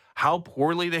 with how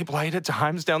poorly they played at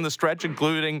times down the stretch,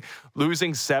 including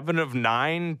losing 7 of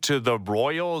 9 to the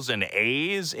Royals and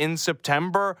A's in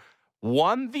September,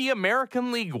 won the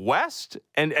American League West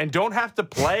and don't have to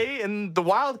play in the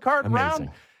wild card round.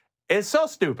 It's so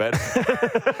stupid.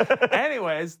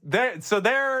 Anyways,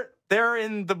 they're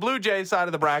in the Blue Jays side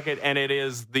of the bracket, and it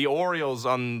is the Orioles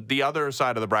on the other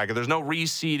side of the bracket. There's no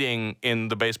reseeding in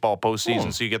the baseball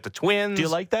postseason, so you get the Twins. Do you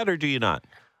like that or do you not?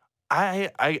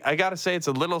 I got to say it's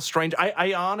a little strange.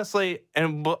 I honestly,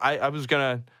 and I was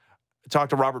going to talk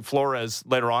to Robert Flores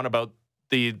later on about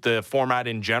the format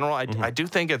in general. I do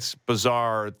think it's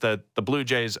bizarre that the Blue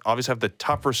Jays obviously have the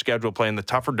tougher schedule, playing the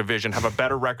tougher division, have a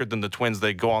better record than the Twins.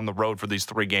 They go on the road for these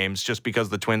 3 games just because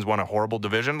the Twins won a horrible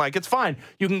division. Like, it's fine.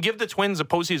 You can give the Twins a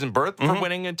postseason berth for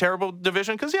winning a terrible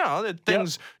division because,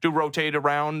 things do rotate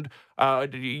around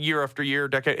year after year,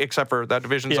 decade, except for that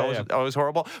division's always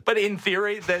horrible. But in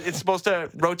theory, that it's supposed to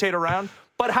rotate around.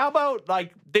 But how about,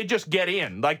 they just get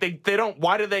in? They don't.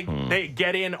 Why do they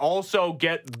get in? Also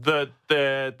get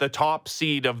the top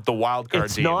seed of the wild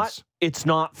card teams. It's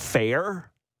not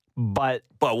fair. But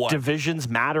what? Divisions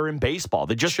matter in baseball.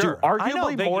 They just do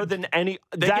arguably more than any.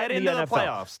 They get into the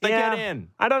playoffs. They get in.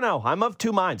 I don't know. I'm of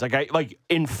two minds.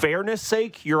 In fairness'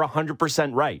 sake, you're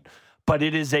 100% right. But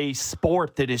it is a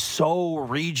sport that is so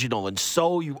regional, and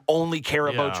so you only care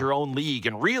about your own league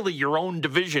and really your own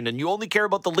division, and you only care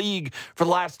about the league for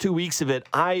the last 2 weeks of it.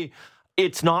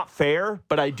 It's not fair,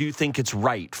 but I do think it's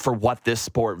right for what this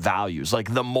sport values,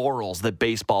 the morals that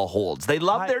baseball holds. They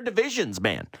love their divisions,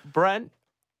 man. Brent,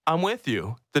 I'm with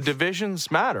you. The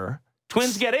divisions matter.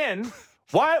 Twins get in.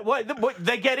 Why?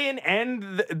 They get in,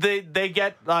 and they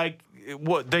get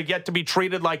what, they get to be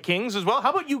treated like kings as well?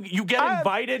 How about you get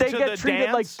invited to the dance? They get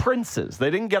treated like princes. They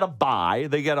didn't get a bye.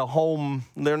 They get a home.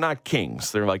 They're not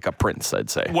kings. They're like a prince, I'd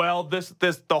say. Well,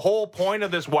 the whole point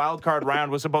of this wild card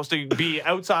round was supposed to be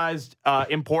outsized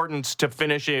importance to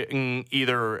finishing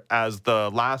either as the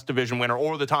last division winner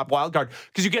or the top wild card,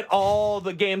 because you get all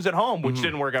the games at home, which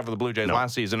didn't work out for the Blue Jays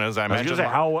last season, as I mentioned.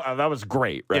 That was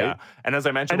great, right? Yeah, and as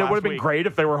I mentioned, and it would have been great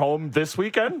if they were home this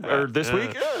weekend or this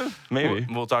week. Maybe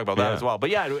we'll talk about that as well. But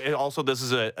yeah, also this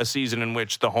is a season in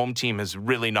which the home team has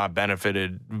really not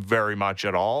benefited very much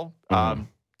at all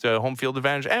to home field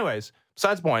advantage. Anyways,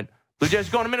 besides the point, Blue Jays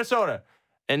are going to Minnesota.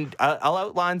 And I'll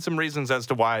outline some reasons as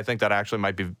to why I think that actually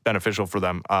might be beneficial for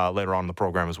them later on in the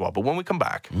program as well. But when we come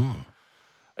back,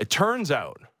 it turns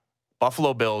out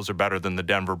Buffalo Bills are better than the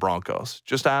Denver Broncos.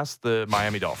 Just ask the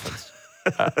Miami Dolphins.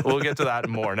 We'll get to that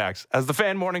and more next. As the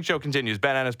Fan Morning Show continues,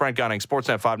 Ben Ennis, Brent Gunning,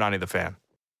 Sportsnet 590 The Fan.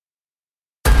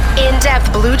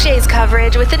 In-depth Blue Jays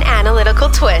coverage with an analytical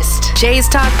twist. Jays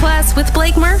Talk Plus with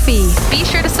Blake Murphy. Be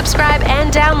sure to subscribe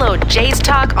and download Jays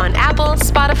Talk on Apple,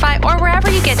 Spotify, or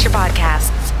wherever you get your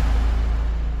podcasts.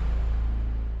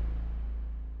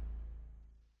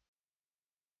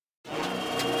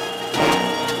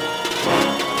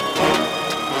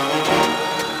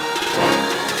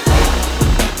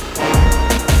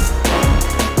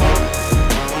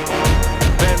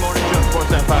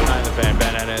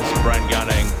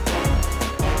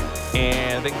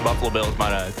 Buffalo Bills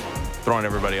might have thrown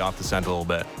everybody off the scent a little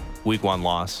bit. Week 1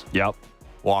 loss. Yep.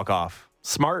 Walk off.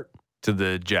 Smart. To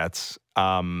the Jets.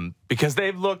 Because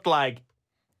they've looked like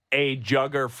a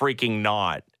jugger freaking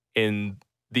knot in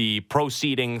the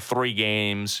preceding 3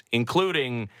 games,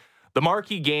 including the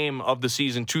marquee game of the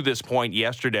season to this point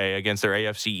yesterday against their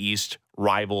AFC East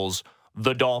rivals,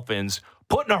 the Dolphins,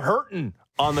 putting a hurting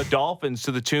on the Dolphins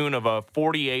to the tune of a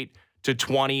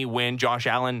 48-20 win. Josh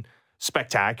Allen,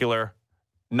 spectacular.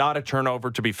 Not a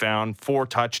turnover to be found. 4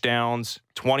 touchdowns,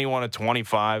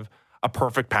 21-25, a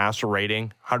perfect passer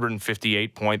rating,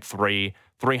 158.3,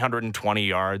 320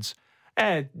 yards.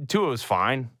 And Tua was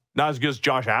fine. Not as good as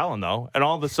Josh Allen, though. And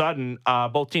all of a sudden,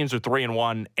 both teams are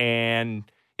 3-1. And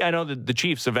yeah, I know that the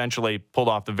Chiefs eventually pulled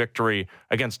off the victory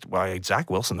against Zach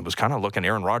Wilson. That was kind of looking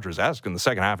Aaron Rodgers-esque in the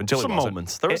second half until There were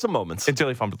some moments. Until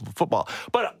he fumbled the football.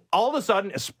 But all of a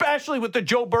sudden, especially with the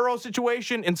Joe Burrow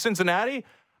situation in Cincinnati,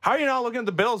 how are you not looking at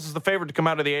the Bills as the favorite to come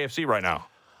out of the AFC right now?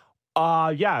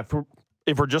 Yeah,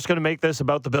 if we're just going to make this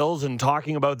about the Bills and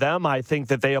talking about them, I think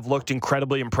that they have looked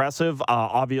incredibly impressive.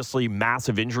 Obviously,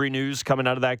 massive injury news coming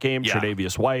out of that game. Yeah.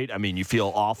 Tre'Davious White, I mean, you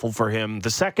feel awful for him.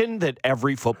 The second that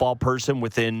every football person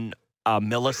within a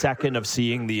millisecond of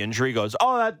seeing the injury goes,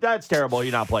 oh, that's terrible.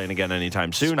 You're not playing again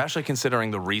anytime soon. Especially considering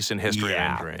the recent history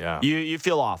of injury. Yeah. You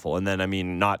feel awful. And then, I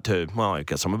mean, I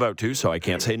guess I'm about to, so I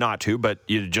can't say not to, but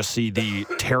you just see the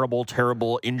terrible,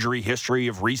 terrible injury history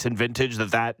of recent vintage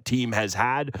that team has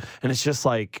had. And it's just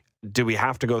like, do we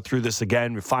have to go through this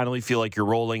again? We finally feel like you're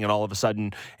rolling, and all of a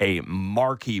sudden a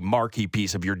marquee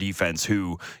piece of your defense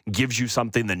who gives you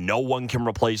something that no one can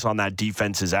replace on that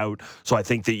defense is out. So I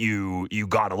think that you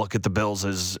got to look at the Bills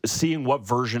as seeing what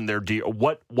version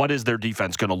what is their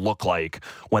defense going to look like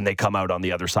when they come out on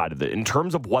the other side of it. In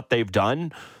terms of what they've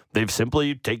done, they've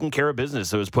simply taken care of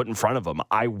business that was put in front of them.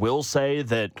 I will say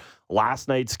that last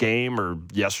night's game or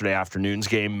yesterday afternoon's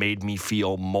game made me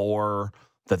feel more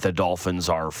that the Dolphins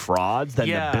are frauds than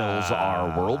the Bills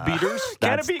are world beaters.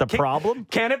 That's the problem.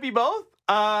 Can it be both?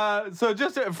 So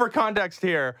just for context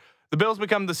here, the Bills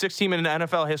become the 6th team in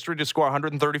NFL history to score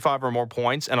 135 or more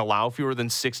points and allow fewer than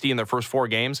 60 in their first 4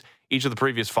 games. Each of the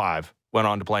previous 5 went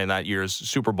on to play in that year's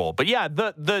Super Bowl. But yeah,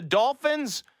 the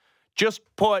Dolphins just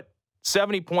put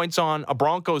 70 points on a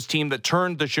Broncos team that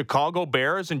turned the Chicago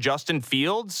Bears and Justin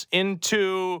Fields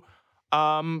into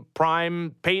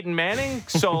prime Peyton Manning.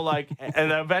 So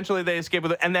and eventually they escape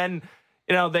with it. And then,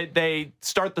 they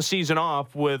start the season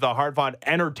off with a hard-fought,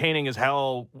 entertaining as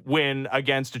hell win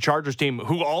against a Chargers team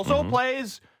who also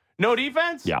plays no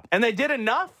defense. Yeah. And they did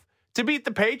enough to beat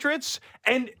the Patriots.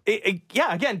 And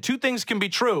again, 2 things can be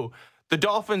true. The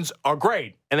Dolphins are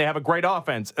great, and they have a great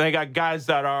offense. And they got guys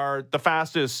that are the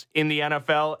fastest in the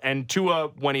NFL. And Tua,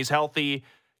 when he's healthy,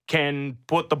 can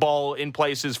put the ball in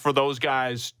places for those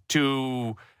guys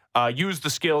to use the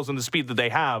skills and the speed that they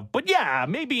have. But yeah,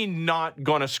 maybe not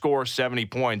going to score 70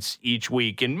 points each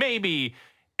week. And maybe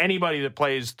anybody that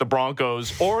plays the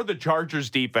Broncos or the Chargers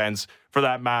defense for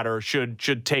that matter, should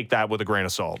take that with a grain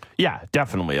of salt. Yeah,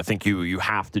 definitely. I think you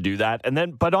have to do that. And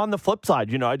then, but on the flip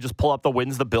side, I just pull up the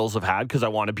wins the Bills have had because I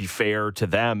want to be fair to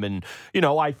them. And,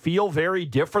 I feel very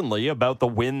differently about the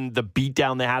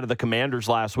beatdown they had of the Commanders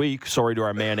last week. Sorry to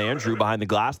our man Andrew behind the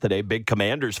glass today, big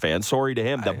Commanders fan. Sorry to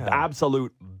him. The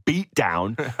absolute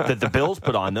beatdown that the Bills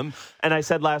put on them. And I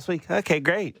said last week, okay,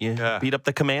 great. You beat up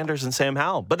the Commanders and Sam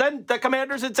Howell. But then the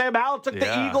Commanders and Sam Howell took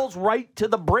the Eagles right to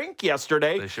the brink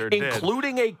yesterday, They sure did.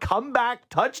 including a comeback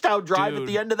touchdown drive at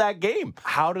the end of that game.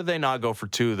 How did they not go for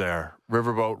two there?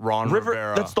 Riverboat, Ron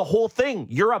Rivera. That's the whole thing.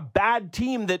 You're a bad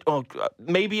team that,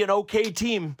 maybe an okay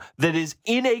team that is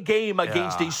in a game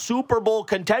against a Super Bowl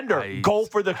contender. Go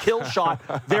for the kill shot.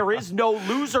 There is no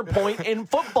loser point in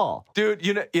football.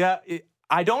 Dude,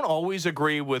 I don't always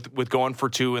agree with going for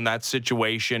two in that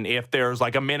situation if there's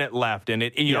like a minute left and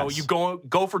you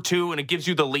go for two and it gives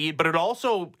you the lead, but it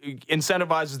also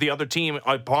incentivizes the other team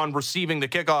upon receiving the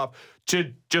kickoff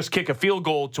to just kick a field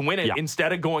goal to win it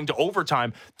instead of going to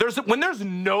overtime. When there's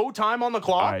no time on the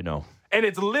clock, I know, and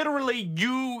it's literally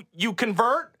you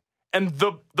convert and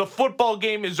the football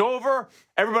game is over.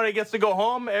 Everybody gets to go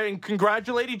home and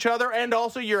congratulate each other, and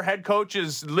also your head coach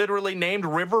is literally named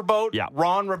Riverboat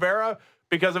Ron Rivera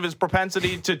because of his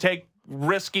propensity to take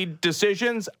risky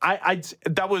decisions.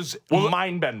 That was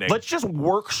mind-bending. Let's just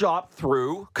workshop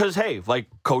through, because, hey,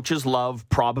 coaches love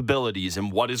probabilities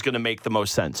and what is going to make the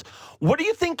most sense. What do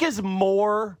you think is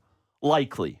more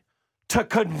likely? To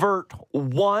convert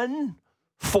 1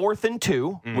 4th and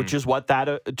 2, which is what that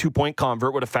 2-point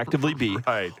convert would effectively be,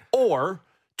 right. Or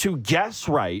to guess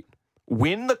right,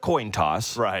 win the coin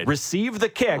toss, receive the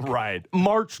kick,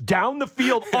 march down the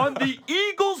field on the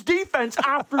Eagles defense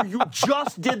after you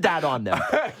just did that on them.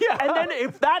 And then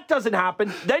if that doesn't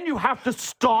happen, then you have to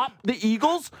stop the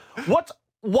Eagles.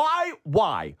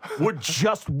 Why would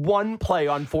just one play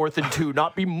on 4th and 2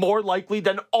 not be more likely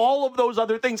than all of those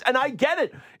other things? And I get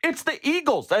it. It's the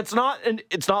Eagles. It's not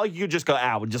like you just go,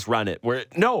 we'll just run it.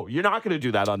 No, you're not going to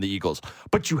do that on the Eagles.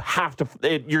 But you have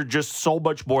to. You're just so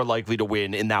much more likely to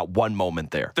win in that one moment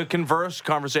there. The converse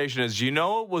conversation is, it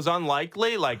was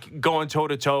unlikely, going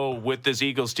toe-to-toe with this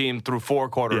Eagles team through 4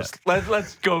 quarters. Yeah.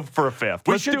 Let's go for a fifth.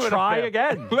 We should try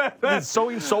again. It's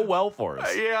going so well for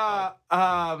us. Yeah.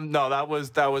 No, that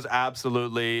was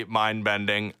absolutely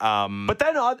mind-bending. But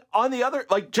then on the other,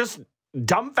 just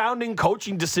dumbfounding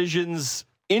coaching decisions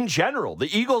in general.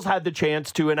 The Eagles had the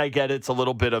chance to, and I get it's a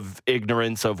little bit of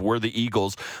ignorance of we're the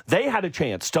Eagles. They had a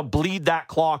chance to bleed that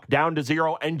clock down to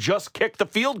 0 and just kick the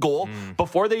field goal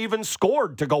before they even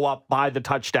scored to go up by the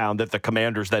touchdown that the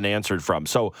Commanders then answered from.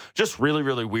 So just really,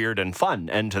 really weird and fun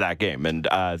end to that game. And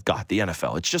God, the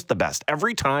NFL, it's just the best.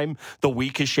 Every time the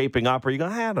week is shaping up, or you go,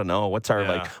 I don't know, what's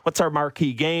our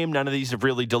marquee game? None of these have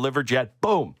really delivered yet.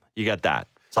 Boom, you get that.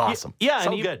 It's awesome. Yeah,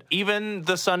 so and good. Even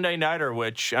the Sunday Nighter,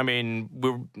 which,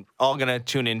 we're all going to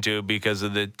tune into because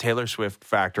of the Taylor Swift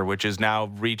factor, which has now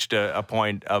reached a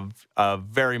point of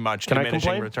very much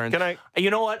diminishing returns. Can I?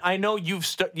 You know what? I know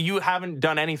you haven't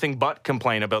done anything but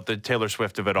complain about the Taylor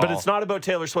Swift of it all. But it's not about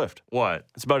Taylor Swift. What?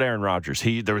 It's about Aaron Rodgers.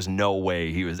 There was no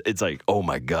way it's like, oh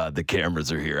my God, the cameras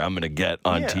are here. I'm going to get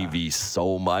on TV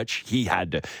so much. He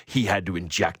had to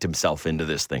inject himself into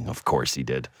this thing. Of course he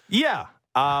did. Yeah.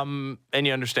 And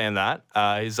you understand that.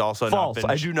 He's also false. Not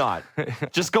been... I do not.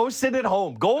 Just go sit at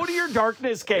home. Go to your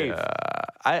darkness cave.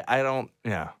 I don't.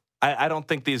 Yeah. I don't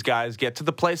think these guys get to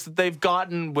the place that they've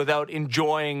gotten without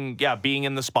enjoying, being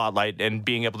in the spotlight and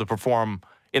being able to perform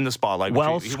in the spotlight.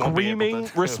 Well, screaming,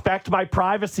 respect my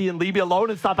privacy and leave me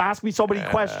alone and stop asking me so many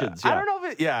questions. I don't know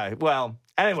if well,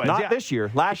 anyways. Not this year.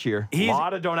 Last year. A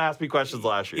lot of don't ask me questions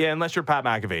last year. Yeah, unless you're Pat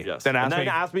McAfee. Yes. Then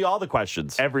ask me all the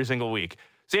questions. Every single week.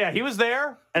 So, he was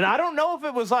there, and I don't know if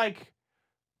it was by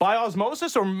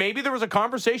osmosis or maybe there was a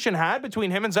conversation had between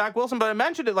him and Zach Wilson, but I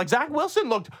mentioned it. Zach Wilson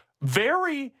looked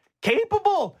very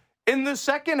capable in the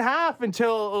second half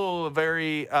until a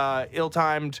very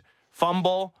ill-timed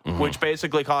fumble, which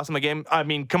basically cost him the game.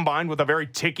 Combined with a very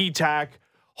ticky-tack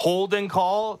holding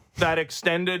call that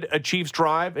extended a Chiefs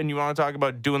drive, and you want to talk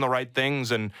about doing the right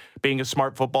things and being a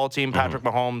smart football team, Patrick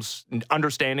Mahomes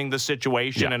understanding the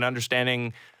situation and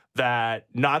understanding that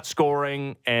not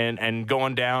scoring and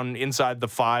going down inside the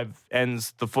 5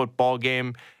 ends the football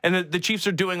game. And the Chiefs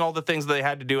are doing all the things that they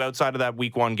had to do outside of that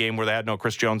week 1 game where they had no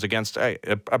Chris Jones against a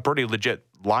pretty legit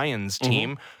Lions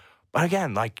team. But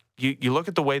again, you look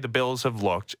at the way the Bills have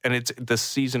looked, and this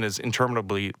season is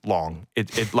interminably long.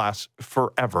 It lasts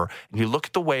forever. And you look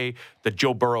at the way that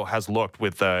Joe Burrow has looked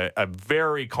with a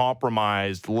very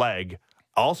compromised leg.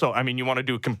 also, I mean, you want to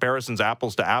do comparisons,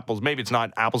 apples to apples. Maybe it's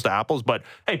not apples to apples, but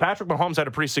hey, Patrick Mahomes had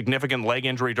a pretty significant leg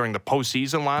injury during the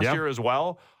postseason last year as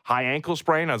well. High ankle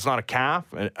sprain. It's not a calf,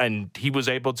 and he was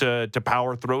able to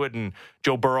power through it. And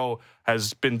Joe Burrow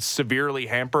has been severely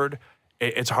hampered.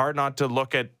 It's hard not to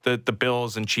look at the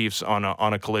Bills and Chiefs on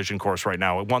a collision course right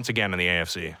now, once again in the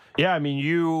AFC. Yeah, I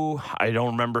mean, I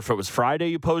don't remember if it was Friday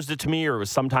you posed it to me or it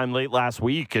was sometime late last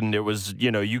week, and it was,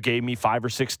 you gave me 5 or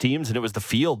 6 teams, and it was the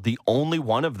field. The only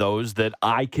one of those that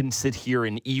I can sit here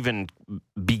and even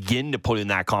begin to put in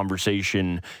that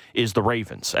conversation is the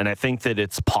Ravens. And I think that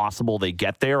it's possible they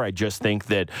get there. I just think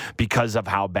that because of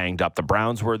how banged up the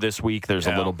Browns were this week, there's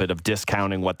a little bit of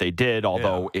discounting what they did,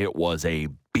 although it was a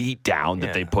beat down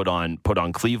that they put on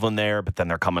Cleveland there, but then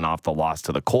they're coming off the loss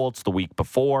to the Colts the week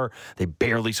before. They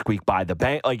barely squeaked by the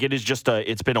bank. Like, it is just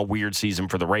it's been a weird season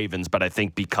for the Ravens, but I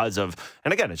think because of,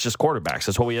 and again, it's just quarterbacks.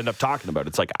 That's what we end up talking about.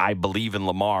 It's like, I believe in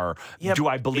Lamar. Do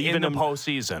I believe in the him?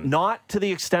 Postseason? Not to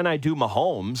the extent I do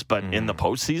Mahomes, but in the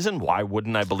postseason, why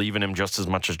wouldn't I believe in him just as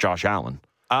much as Josh Allen?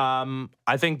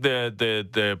 I think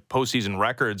the postseason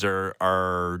records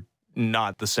are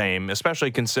not the same,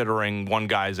 especially considering one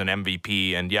guy's an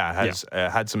MVP and has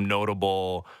had some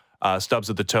notable stubs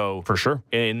at the toe for sure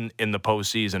in the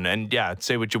postseason. And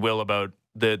say what you will about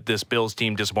this Bills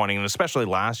team disappointing, and especially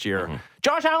last year.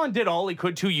 Josh Allen did all he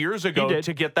could 2 years ago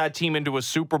to get that team into a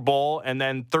Super Bowl, and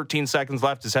then 13 seconds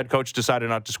left, his head coach decided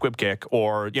not to squib kick,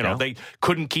 or they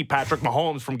couldn't keep Patrick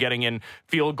Mahomes from getting in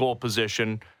field goal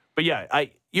position. But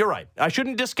you're right. I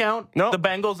shouldn't discount the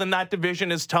Bengals in that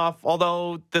division is tough,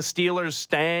 although the Steelers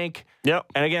stank. Yep.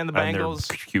 And again, the Bengals.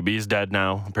 QB's dead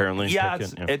now, apparently. Yeah.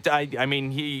 I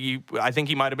mean, I think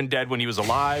he might have been dead when he was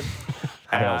alive.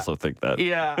 I also think that.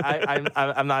 Yeah,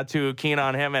 I'm not too keen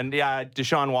on him. And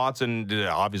Deshaun Watson,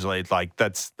 obviously, like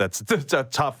that's a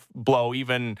tough blow,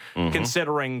 even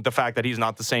considering the fact that he's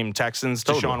not the same Texans.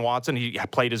 Deshaun Watson, he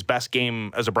played his best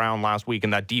game as a Brown last week,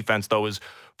 and that defense, though, is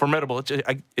formidable.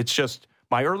 It's just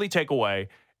my early takeaway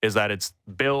is that it's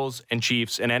Bills and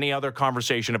Chiefs and any other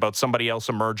conversation about somebody else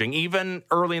emerging, even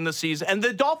early in the season. And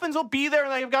the Dolphins will be there,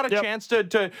 and they've got a chance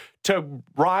to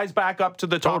rise back up to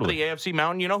the top of the AFC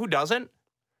mountain. You know who doesn't?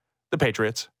 The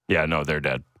Patriots. Yeah, no, they're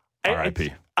dead.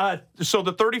 R.I.P. So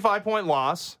the 35-point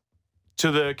loss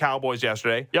to the Cowboys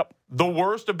yesterday. Yep. The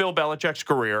worst of Bill Belichick's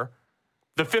career.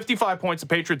 The 55 points the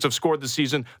Patriots have scored this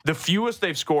season, the fewest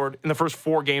they've scored in the first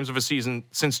 4 games of a season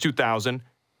since 2000.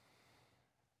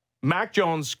 Mac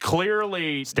Jones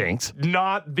clearly stinks.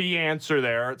 Not the answer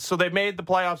there. So they made the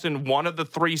playoffs in one of the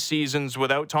 3 seasons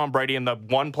without Tom Brady. In the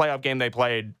one playoff game they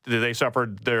played, they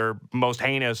suffered their most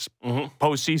heinous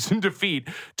postseason defeat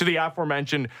to the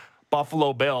aforementioned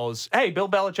Buffalo Bills. Hey, Bill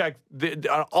Belichick,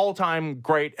 the all-time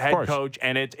great head coach,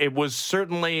 and it was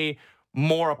certainly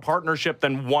more a partnership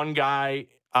than one guy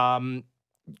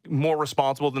more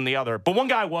responsible than the other. But one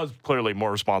guy was clearly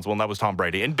more responsible, and that was Tom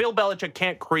Brady. And Bill Belichick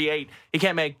he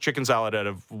can't make chicken salad out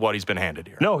of what he's been handed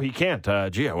here. No, he can't. I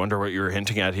wonder what you were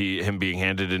hinting at, him being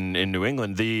handed in New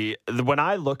England. When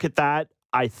I look at that,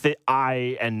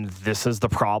 and this is the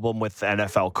problem with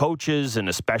NFL coaches, and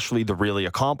especially the really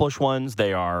accomplished ones,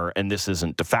 they are, and this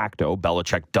isn't de facto,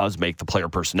 Belichick does make the player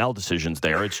personnel decisions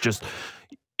there. It's just...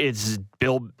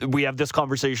 we have this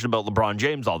conversation about LeBron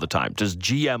James all the time. Does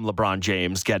GM LeBron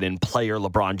James get in player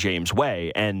LeBron James'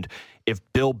 way? And if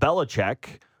Bill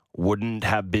Belichick wouldn't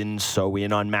have been so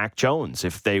in on Mac Jones,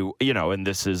 if they, and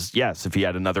this is, yes, if he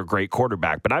had another great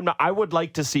quarterback, but I would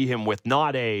like to see him with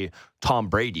not a Tom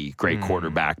Brady great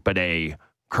quarterback, but a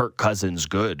Kirk Cousins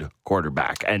good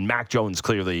quarterback. And Mac Jones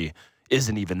clearly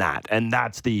isn't even that. And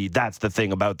that's the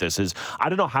thing about this is I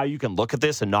don't know how you can look at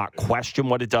this and not question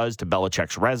what it does to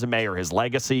Belichick's resume or his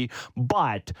legacy,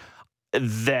 but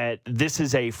that this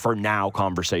is a for now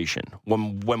conversation.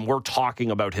 When we're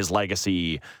talking about his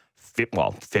legacy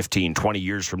 15, 20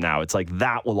 years from now, it's like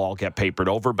that will all get papered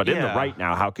over. But in the right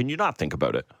now, how can you not think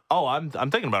about it? Oh, I'm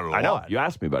thinking about it a lot. I know. You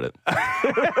asked me about it.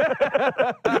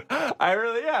 I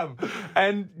really am.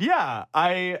 And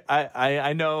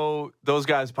I know those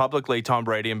guys publicly, Tom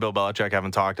Brady and Bill Belichick,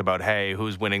 haven't talked about, hey,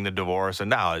 who's winning the divorce? And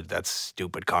now that's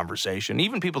stupid conversation.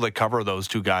 Even people that cover those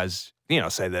two guys,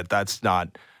 say that that's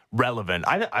not relevant.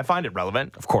 I find it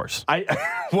relevant. Of course.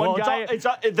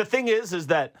 The thing is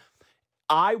that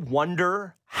I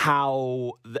wonder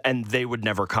how, and they would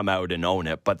never come out and own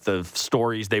it, but the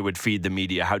stories they would feed the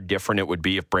media, how different it would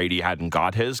be if Brady hadn't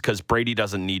got his, because Brady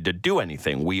doesn't need to do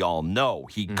anything. We all know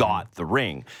he got the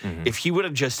ring. If he would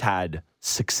have just had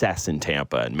success in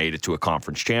Tampa and made it to a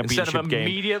conference championship Instead of game,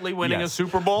 immediately winning a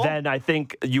Super Bowl? then I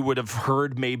think you would have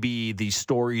heard maybe these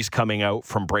stories coming out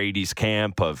from Brady's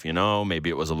camp of, maybe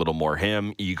it was a little more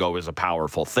him. Ego is a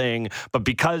powerful thing. But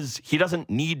because he doesn't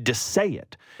need to say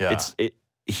it,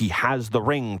 he has the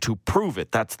ring to prove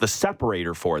it. That's the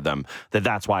separator for them.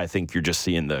 That's why I think you're just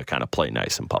seeing the kind of play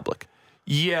nice in public.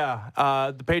 Yeah,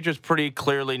 the Patriots pretty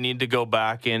clearly need to go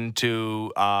back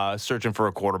into searching for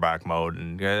a quarterback mode,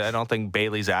 and I don't think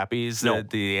Bailey Zappi's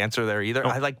the answer there either.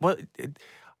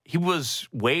 He was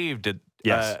waived at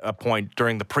a point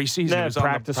during the preseason. Yeah, he was on the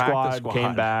practice squad,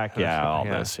 came back. This.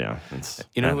 Yeah,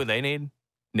 you know who they need?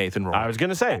 Nathan Rourke. I was going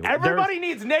to say. Everybody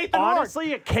needs Nathan Rourke.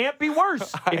 Honestly, it can't be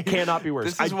worse. It cannot be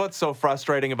worse. This is what's so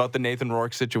frustrating about the Nathan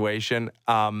Rourke situation.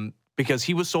 Because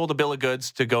he was sold a bill of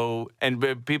goods to go,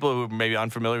 and people who may be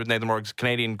unfamiliar with Nathan Rourke's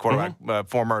Canadian quarterback,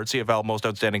 former CFL Most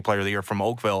Outstanding Player of the Year from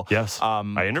Oakville. Yes.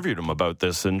 I interviewed him about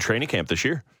this in training camp this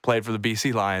year. Played for the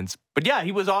BC Lions. But yeah,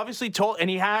 he was obviously told, and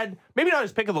he had, maybe not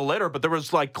his pick of the litter, but there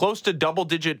was like close to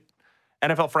double-digit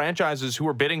NFL franchises who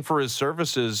were bidding for his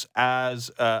services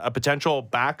as a potential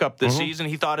backup this season.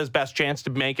 He thought his best chance to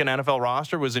make an NFL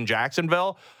roster was in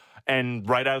Jacksonville. And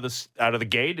right out of the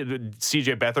gate,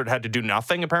 C.J. Beathard had to do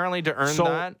nothing, apparently, to earn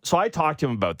that. So I talked to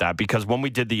him about that because when we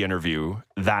did the interview,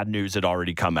 that news had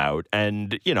already come out.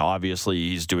 And, obviously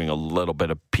he's doing a little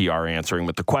bit of PR answering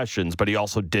with the questions, but he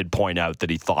also did point out that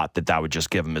he thought that would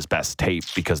just give him his best tape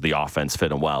because the offense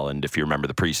fit him well. And if you remember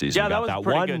the preseason, yeah, he got that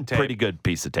one pretty good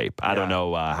piece of tape. I don't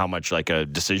know how much like a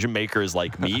decision maker is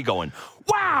like me going,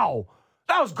 wow!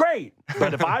 That was great.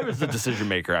 But if I was the decision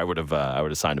maker, I would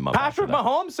have signed him up. Patrick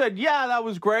Mahomes said, yeah, that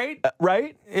was great.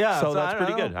 Right? Yeah. So that's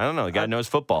pretty good. I don't know. The guy knows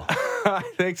football. I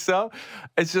think so.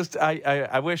 It's just,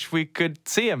 I wish we could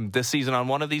see him this season on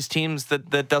one of these teams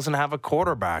that doesn't have a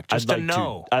quarterback. I'd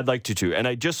like to too. And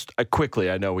I just,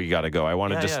 quickly, I know we got to go. I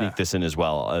wanted to sneak this in as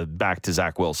well. Back to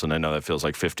Zach Wilson. I know that feels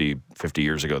like 50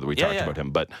 years ago that we talked about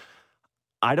him. But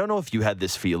I don't know if you had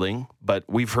this feeling, but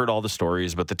we've heard all the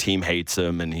stories about the team hates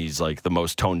him and he's like the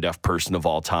most tone-deaf person of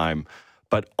all time.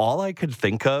 But all I could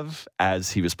think of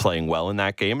as he was playing well in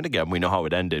that game, and again, we know how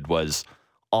it ended, was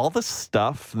all the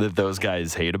stuff that those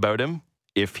guys hate about him.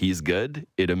 If he's good,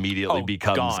 it immediately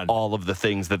becomes all of the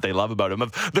things that they love about him.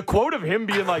 The quote of him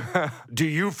being like, do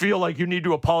you feel like you need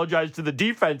to apologize to the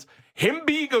defense? Him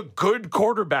being a good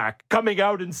quarterback coming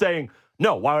out and saying,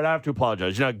 no, why would I have to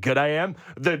apologize? You know how good I am?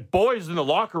 The boys in the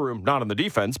locker room, not on the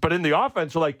defense, but in the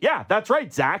offense are like, yeah, that's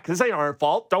right, Zach. This ain't our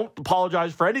fault. Don't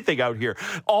apologize for anything out here.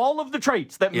 All of the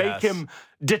traits that make him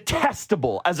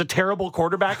detestable as a terrible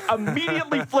quarterback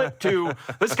immediately flip to,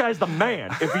 this guy's the man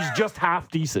if he's just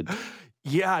half decent.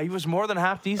 Yeah, he was more than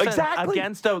half decent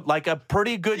against a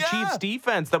pretty good Chiefs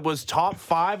defense that was top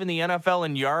 5 in the NFL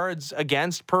in yards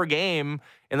against per game.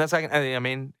 And that's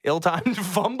ill-timed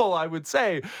fumble, I would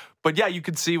say. But yeah, you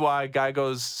could see why a guy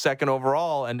goes second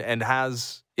overall and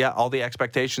has all the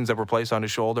expectations that were placed on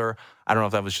his shoulder. I don't know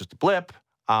if that was just a blip.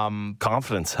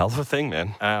 Confidence, hell of a thing,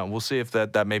 man. We'll see if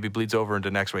that maybe bleeds over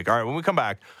into next week. All right, when we come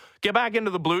back, get back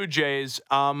into the Blue Jays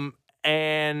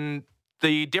and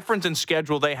the difference in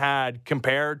schedule they had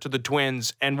compared to the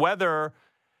Twins and whether,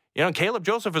 Caleb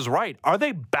Joseph is right. Are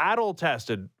they battle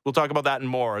tested? We'll talk about that and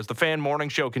more as the Fan Morning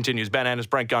Show continues. Ben Ennis,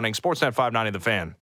 Brent Gunning, Sportsnet 590 The Fan.